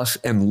 60 plus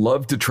and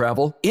love to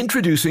travel?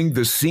 Introducing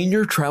the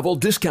Senior Travel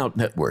Discount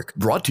Network,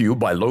 brought to you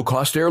by Low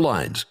Cost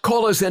Airlines.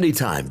 Call us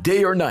anytime,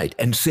 day or night,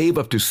 and save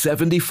up to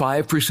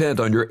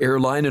 75% on your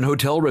airline and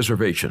hotel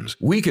reservations.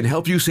 We can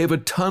help you save a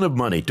ton of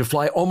money to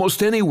fly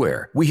almost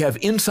anywhere. We have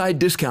inside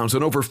discounts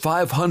on over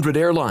 500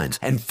 airlines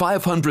and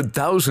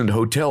 500,000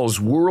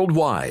 hotels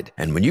worldwide.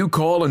 And when you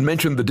call and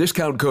mention the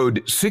discount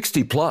code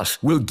 60 plus,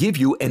 we'll give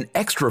you an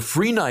extra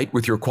free night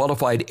with your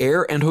qualified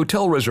air and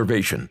hotel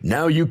reservation.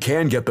 Now you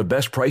can get the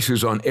best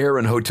prices on air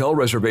and hotel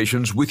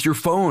reservations with your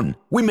phone.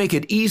 We make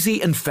it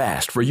easy and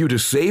fast for you to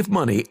save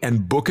money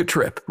and book a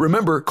trip.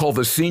 Remember, call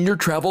the Senior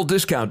Travel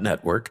Discount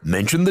Network,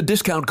 mention the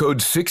discount code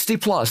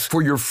 60+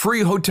 for your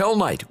free hotel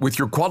night with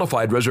your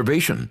qualified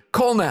reservation.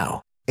 Call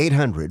now.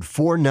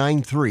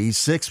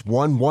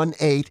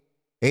 800-493-6118.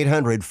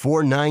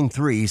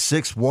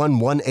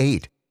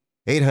 800-493-6118.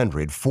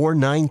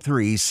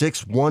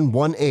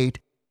 800-493-6118.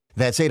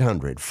 That's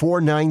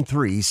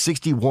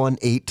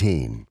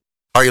 800-493-6118.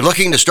 Are you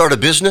looking to start a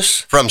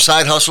business? From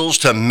side hustles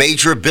to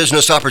major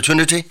business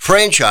opportunity?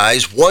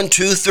 Franchise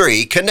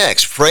 123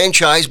 connects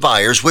franchise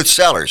buyers with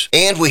sellers.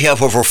 And we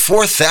have over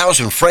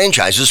 4,000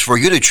 franchises for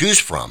you to choose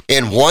from.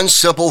 In one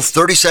simple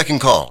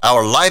 30-second call,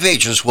 our live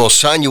agents will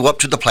sign you up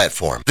to the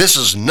platform. This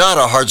is not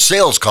a hard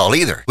sales call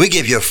either. We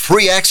give you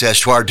free access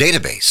to our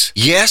database.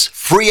 Yes,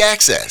 free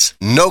access,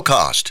 no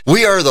cost.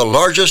 We are the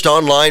largest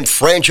online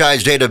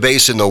franchise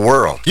database in the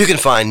world. You can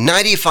find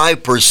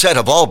 95%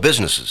 of all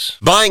businesses.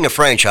 Buying a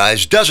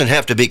franchise doesn't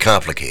have to be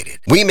complicated.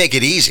 We make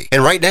it easy.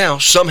 And right now,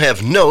 some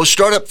have no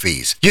startup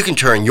fees. You can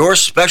turn your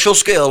special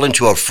skill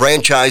into a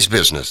franchise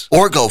business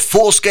or go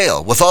full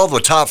scale with all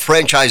the top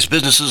franchise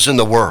businesses in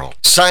the world.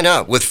 Sign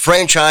up with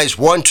Franchise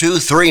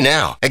 123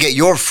 now and get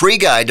your free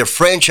guide to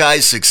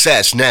franchise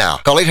success now.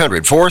 Call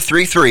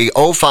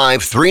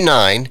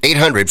 800-433-0539,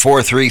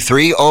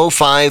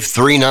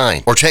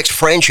 800-433-0539, or text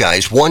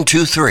Franchise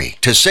 123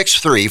 to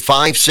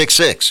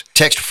 63566.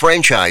 Text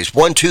Franchise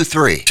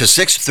 123 to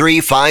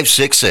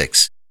 63566.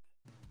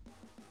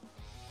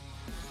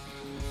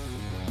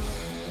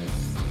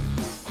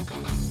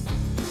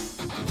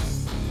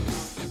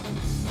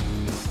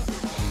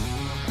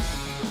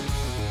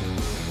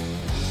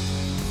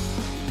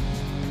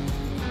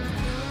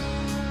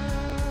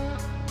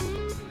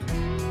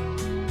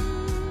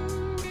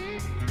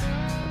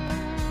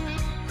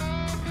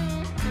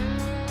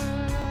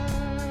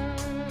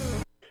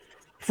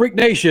 Freak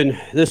Nation,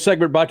 this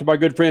segment brought to you by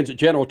good friends at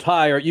General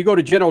Tire. You go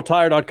to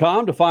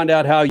GeneralTire.com to find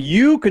out how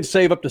you can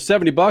save up to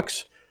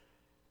 $70.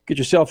 Get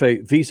yourself a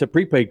Visa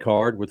prepaid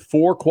card with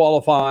 4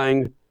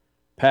 qualifying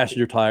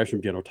passenger tires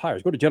from General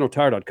Tires. Go to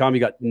GeneralTire.com. You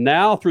got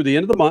now through the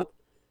end of the month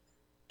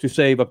to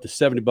save up to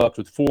 $70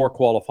 with 4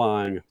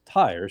 qualifying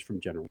tires from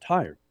General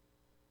Tire.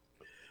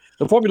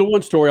 The Formula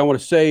One story I want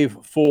to save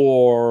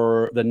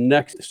for the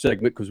next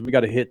segment because we got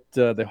to hit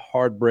the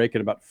hard break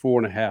in about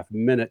 4.5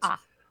 minutes.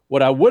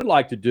 What I would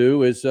like to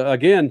do is,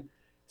 again,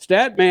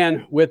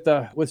 Statman with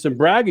some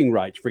bragging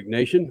rights, Freak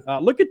Nation.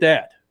 Look at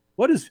that.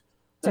 What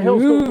the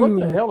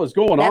hell is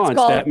going on,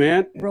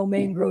 Statman?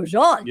 Romain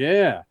Grosjean.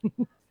 Yeah.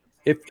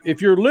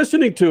 If you're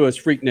listening to us,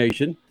 Freak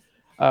Nation,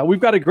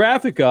 we've got a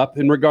graphic up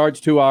in regards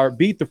to our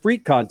Beat the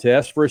Freak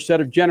contest for a set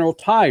of General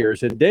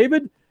Tires. And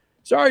David,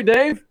 sorry,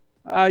 Dave,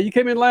 you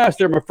came in last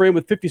there, my friend,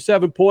 with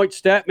 57 points.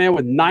 Statman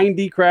with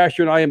 90. Crasher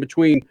and I in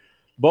between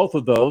both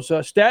of those.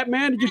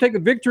 Statman, did you take a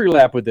victory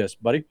lap with this,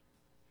 buddy?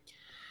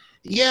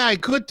 Yeah, I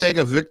could take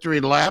a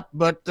victory lap,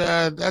 but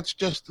that's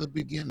just the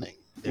beginning.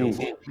 There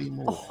won't be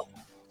more.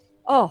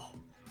 Oh,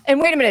 and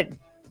wait a minute.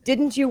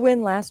 Didn't you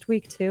win last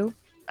week, too?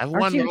 I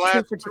won the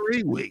last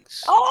 3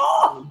 weeks.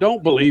 Oh!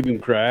 Don't believe him,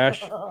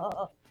 Crash.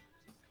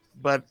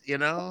 But,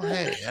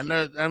 hey,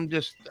 I'm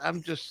just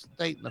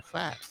stating the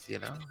fact,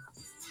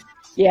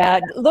 Yeah,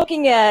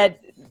 looking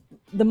at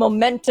the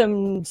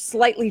momentum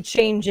slightly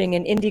changing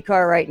in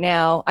IndyCar right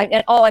now,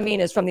 and all I mean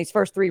is from these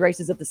first 3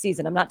 races of the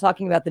season. I'm not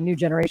talking about the new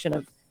generation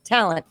of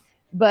talent,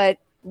 but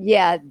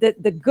yeah,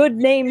 the good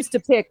names to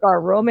pick are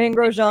Romain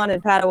Grosjean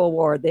and Pato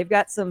O'Ward. They've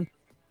got some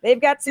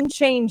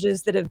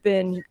changes that have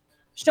been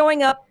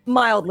showing up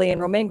mildly,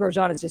 and Romain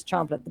Grosjean is just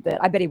chomping at the bit.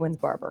 I bet he wins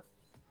Barber.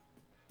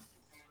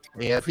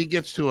 Yeah, if he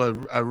gets to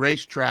a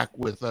racetrack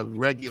with a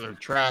regular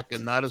track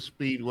and not a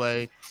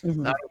speedway,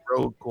 not a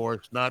road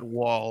course, not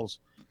walls,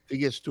 he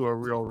gets to a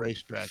real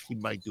racetrack, he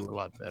might do a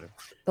lot better.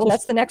 Well,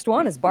 that's the next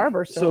one is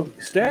Barber. So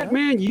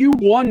Statman, you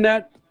won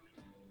that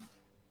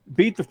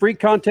Beat the Freak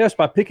contest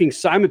by picking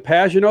Simon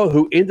Pagino,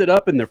 who ended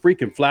up in the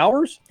freaking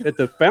flowers at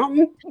the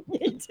fountain.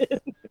 He did.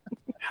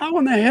 How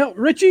in the hell,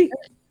 Richie?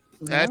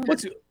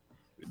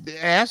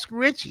 Ask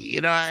Richie.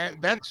 You know,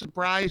 that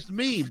surprised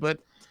me. But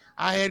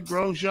I had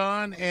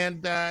Grosjean,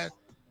 and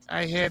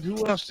I had,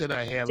 who else did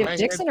I have?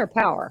 Dixon or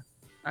Power?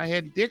 I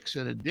had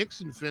Dixon, and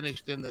Dixon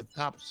finished in the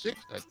top 6,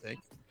 I think.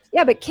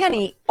 Yeah, but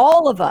Kenny,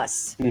 all of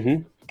us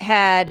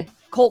had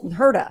Colton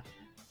Herta.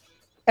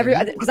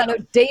 Because I know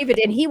David,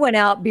 and he went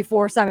out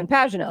before Simon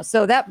Pagino,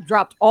 so that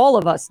dropped all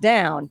of us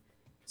down.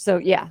 So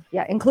yeah,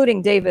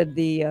 including David.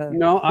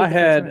 I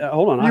had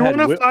hold on. You want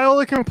to file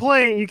a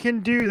complaint? You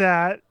can do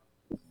that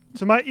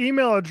to my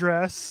email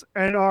address,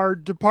 and our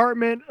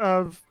Department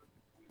of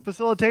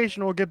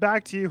Facilitation will get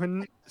back to you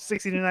in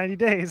 60 to 90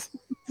 days.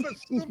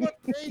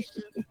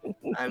 Facilitation,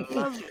 I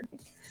love it.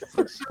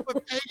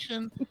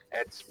 Facilitation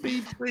at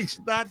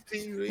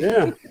speedfreaks.tv.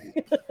 Yeah,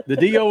 the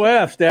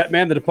DOF,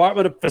 Statman, the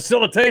Department of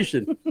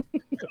Facilitation.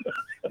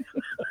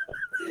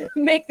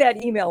 Make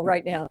that email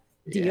right now.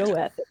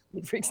 DOF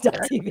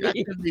speedfreaks.tv. I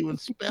couldn't even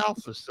spell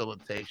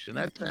facilitation.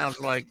 That sounds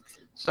like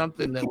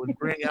something that would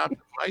bring out the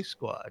Vice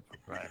Squad.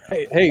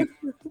 Hey,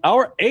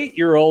 our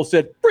 8-year-old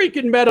said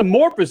freaking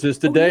metamorphosis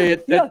today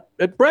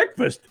at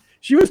breakfast.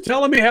 She was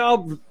telling me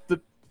how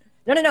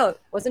No. It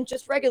wasn't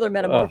just regular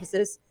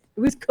metamorphosis. It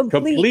was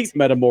complete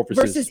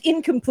metamorphosis versus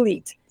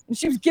incomplete. And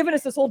she was giving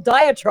us this whole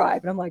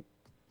diatribe. And I'm like,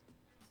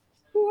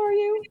 who are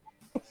you?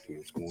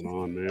 What's going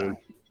on, man?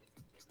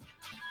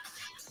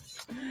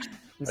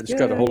 I just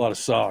got a whole lot of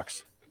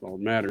socks. That's all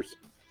that matters.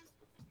 I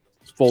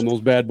was folding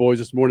those bad boys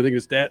this morning thinking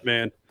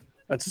Statman.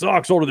 That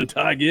sock's older than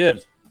Ty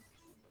Gibbs.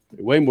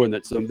 Way more than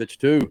that son of a bitch,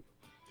 too.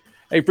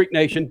 Hey, Freak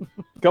Nation,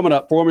 coming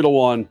up, Formula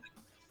One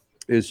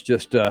is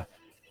just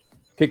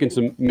kicking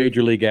some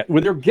major league at.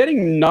 Well, they're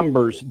getting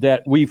numbers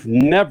that we've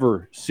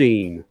never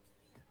seen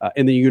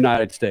in the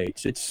United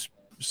States. It's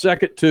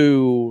second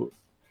to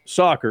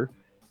soccer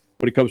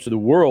when it comes to the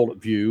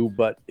world view,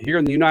 but here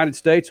in the United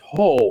States,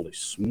 holy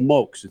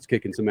smokes, it's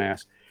kicking some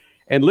ass.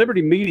 And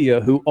Liberty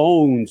Media, who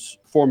owns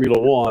Formula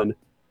One,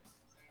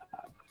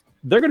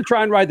 they're going to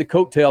try and ride the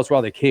coattails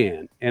while they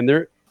can.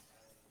 And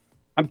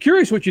I'm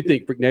curious what you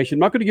think, Freak Nation. I'm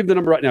not going to give the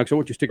number right now because I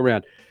want you to stick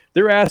around.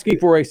 They're asking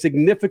for a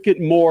significant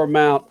more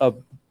amount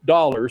of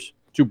dollars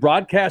to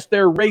broadcast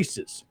their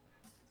races,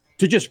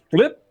 to just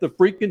flip the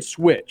freaking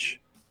switch.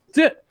 That's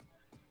it.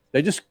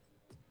 They just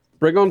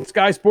bring on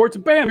Sky Sports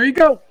and bam, here you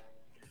go.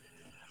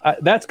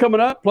 That's coming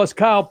up. Plus,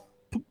 Kyle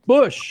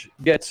Busch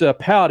gets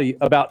pouty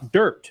about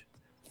dirt.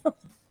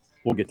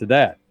 We'll get to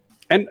that.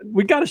 And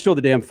we got to show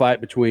the damn fight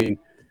between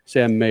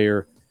Sam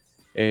Mayer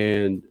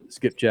and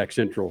Skipjack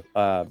Central.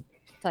 Ty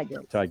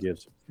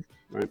Gibbs.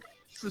 Right.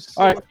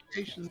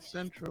 Facilitation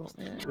Central.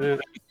 Yeah.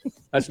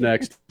 That's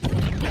next.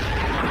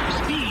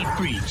 Speed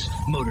Freaks,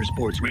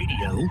 Motorsports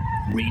Radio,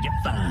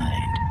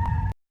 redefined.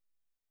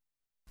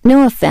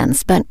 No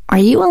offense, but are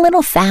you a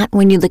little fat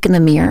when you look in the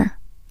mirror?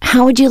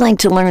 How would you like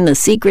to learn the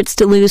secrets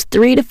to lose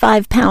 3 to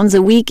 5 pounds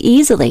a week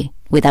easily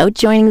without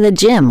joining the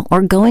gym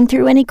or going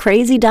through any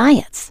crazy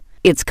diets?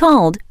 It's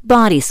called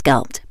Body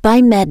Sculpt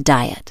by Med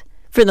Diet.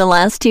 For the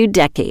last 2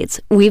 decades,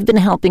 we've been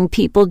helping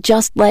people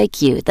just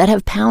like you that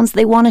have pounds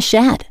they want to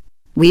shed.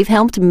 We've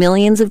helped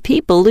millions of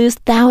people lose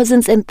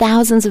thousands and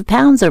thousands of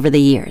pounds over the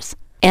years.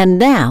 And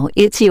now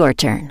it's your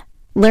turn.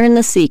 Learn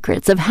the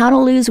secrets of how to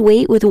lose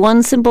weight with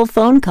one simple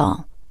phone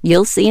call.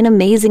 You'll see an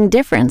amazing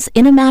difference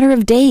in a matter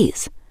of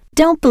days.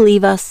 Don't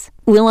believe us?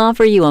 We'll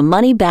offer you a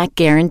money-back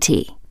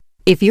guarantee.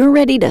 If you're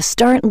ready to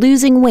start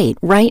losing weight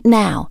right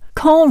now,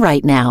 call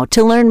right now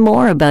to learn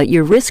more about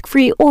your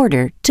risk-free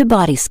order to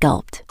Body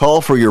Sculpt.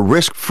 Call for your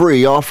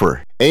risk-free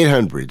offer.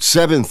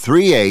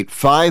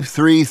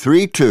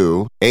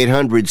 800-738-5332.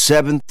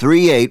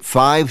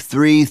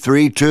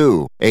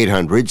 800-738-5332.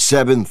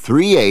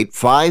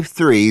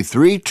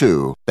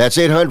 800-738-5332. That's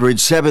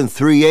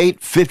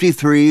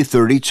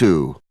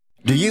 800-738-5332.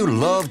 Do you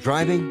love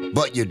driving,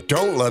 but you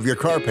don't love your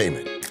car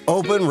payment?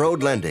 Open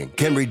Road Lending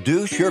can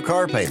reduce your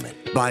car payment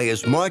by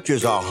as much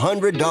as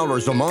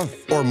 $100 a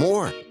month or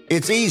more.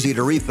 It's easy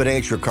to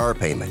refinance your car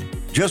payment.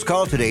 Just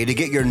call today to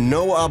get your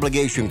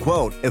no-obligation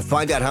quote and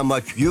find out how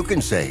much you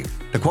can save.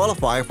 To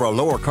qualify for a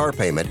lower car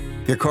payment,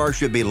 your car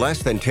should be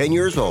less than 10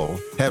 years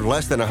old, have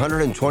less than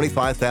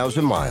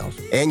 125,000 miles,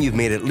 and you've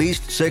made at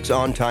least 6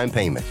 on-time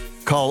payments.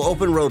 Call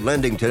Open Road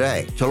Lending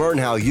today to learn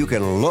how you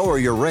can lower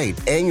your rate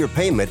and your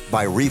payment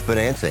by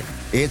refinancing.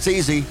 It's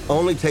easy,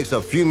 only takes a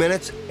few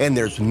minutes, and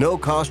there's no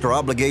cost or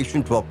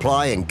obligation to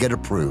apply and get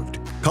approved.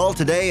 Call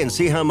today and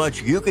see how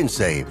much you can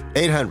save.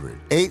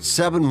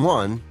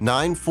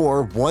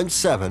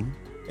 800-871-9417.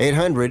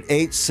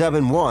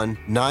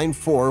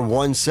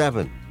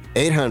 800-871-9417.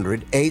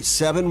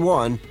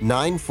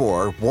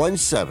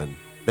 800-871-9417.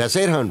 That's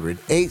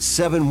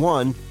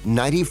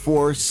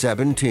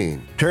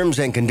 800-871-9417. Terms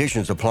and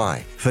conditions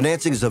apply.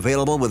 Financing is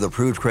available with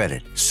approved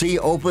credit. See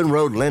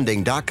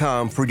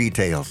openroadlending.com for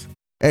details.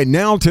 And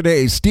now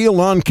today's Steel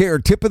Lawn Care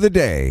tip of the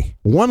day.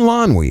 One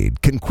lawn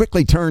weed can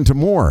quickly turn to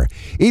more.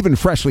 Even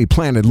freshly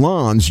planted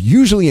lawns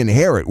usually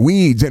inherit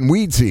weeds and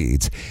weed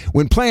seeds.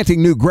 When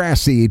planting new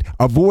grass seed,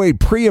 avoid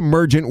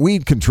pre-emergent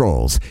weed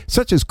controls,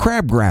 such as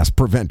crabgrass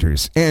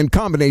preventers and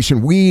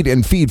combination weed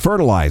and feed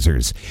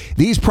fertilizers.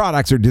 These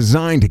products are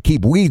designed to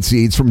keep weed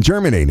seeds from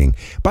germinating,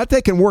 but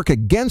they can work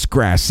against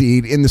grass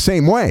seed in the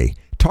same way.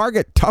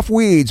 Target tough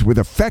weeds with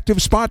effective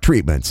spot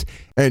treatments.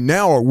 And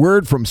now a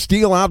word from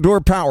Steel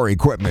Outdoor Power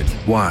Equipment.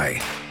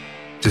 Why?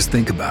 Just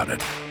think about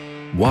it.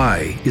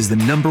 Why is the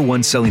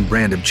 #1 selling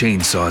brand of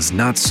chainsaws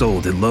not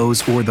sold at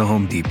Lowe's or the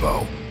Home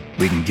Depot?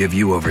 We can give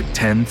you over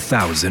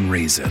 10,000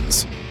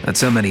 reasons.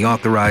 That's how many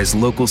authorized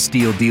local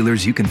Steel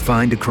dealers you can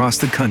find across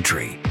the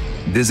country.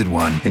 Visit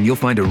one and you'll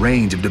find a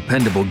range of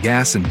dependable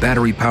gas and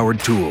battery-powered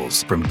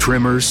tools, from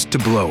trimmers to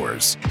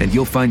blowers. And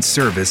you'll find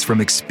service from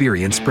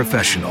experienced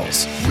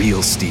professionals.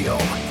 Real Steel.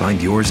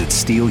 Find yours at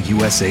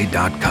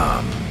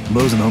steelusa.com.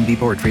 Lowe's and Home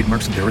Depot are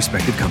trademarks of their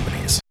respective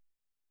companies.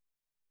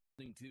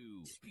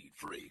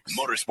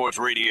 Motorsports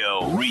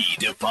Radio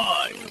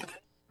redefined.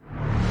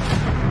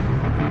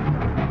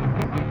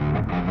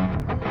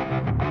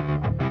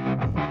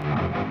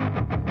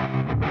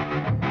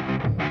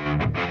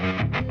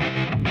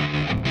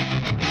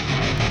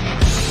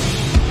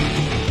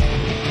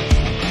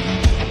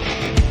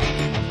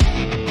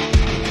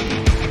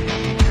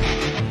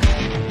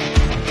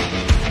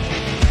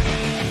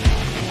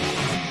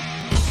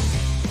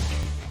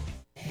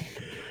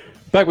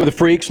 Back with the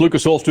Freaks,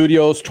 Lucas Oil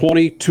Studios,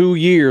 22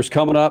 years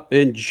coming up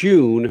in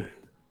June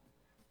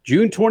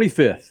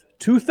 25th,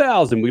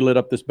 2000. We lit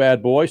up this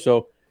bad boy.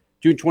 So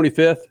June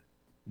 25th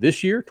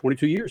this year,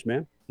 22 years,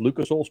 man.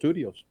 Lucas Oil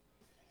Studios.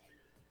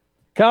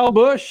 Kyle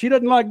Busch, he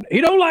don't like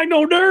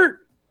no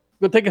dirt.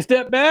 Gonna take a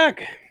step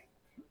back.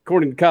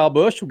 According to Kyle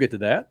Busch, we'll get to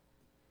that.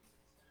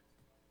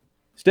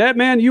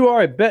 Statman, you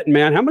are a betting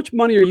man. How much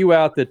money are you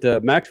out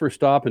that Max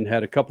Verstappen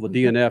had a couple of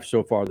DNFs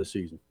so far this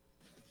season?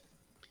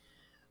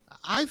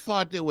 I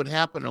thought it would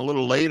happen a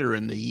little later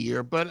in the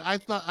year, but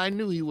I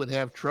knew he would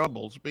have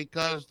troubles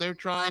because they're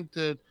trying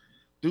to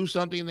do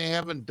something they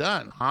haven't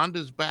done.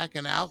 Honda's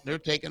backing out; they're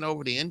taking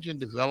over the engine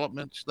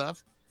development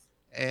stuff,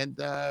 and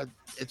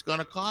it's going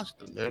to cost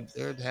them.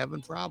 They're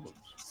having problems.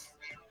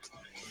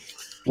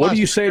 What do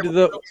you say to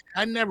the?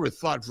 I never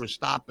thought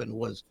Verstappen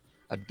was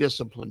a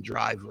disciplined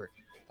driver,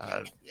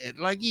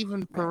 like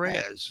even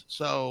Perez.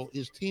 So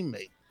his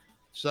teammate.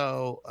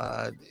 So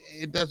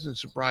it doesn't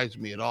surprise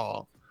me at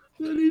all.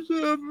 And he's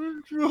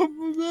having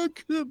trouble. That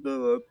kid,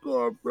 the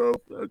car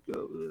broke.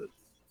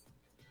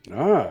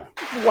 Ah.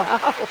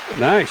 Wow.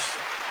 Nice.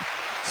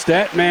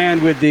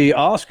 Statman with the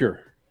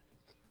Oscar.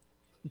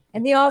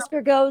 And the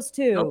Oscar goes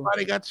to.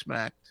 Nobody got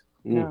smacked.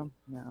 No.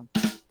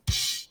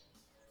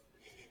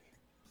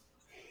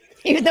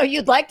 Even though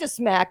you'd like to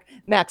smack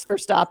Max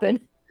Verstappen.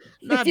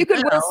 If you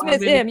could Will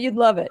Smith him, you'd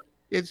love it.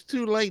 It's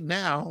too late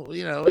now.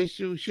 You know, he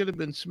should have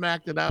been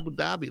smacked at Abu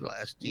Dhabi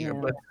last year,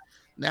 but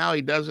now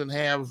he doesn't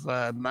have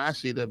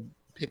Masi to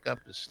pick up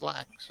the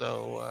slack,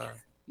 so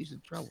he's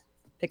in trouble.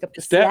 Pick up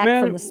the slack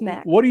Statman, from the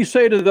smack. What do you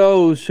say to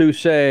those who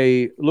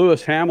say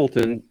Lewis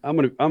Hamilton? I'm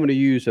gonna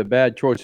use a bad choice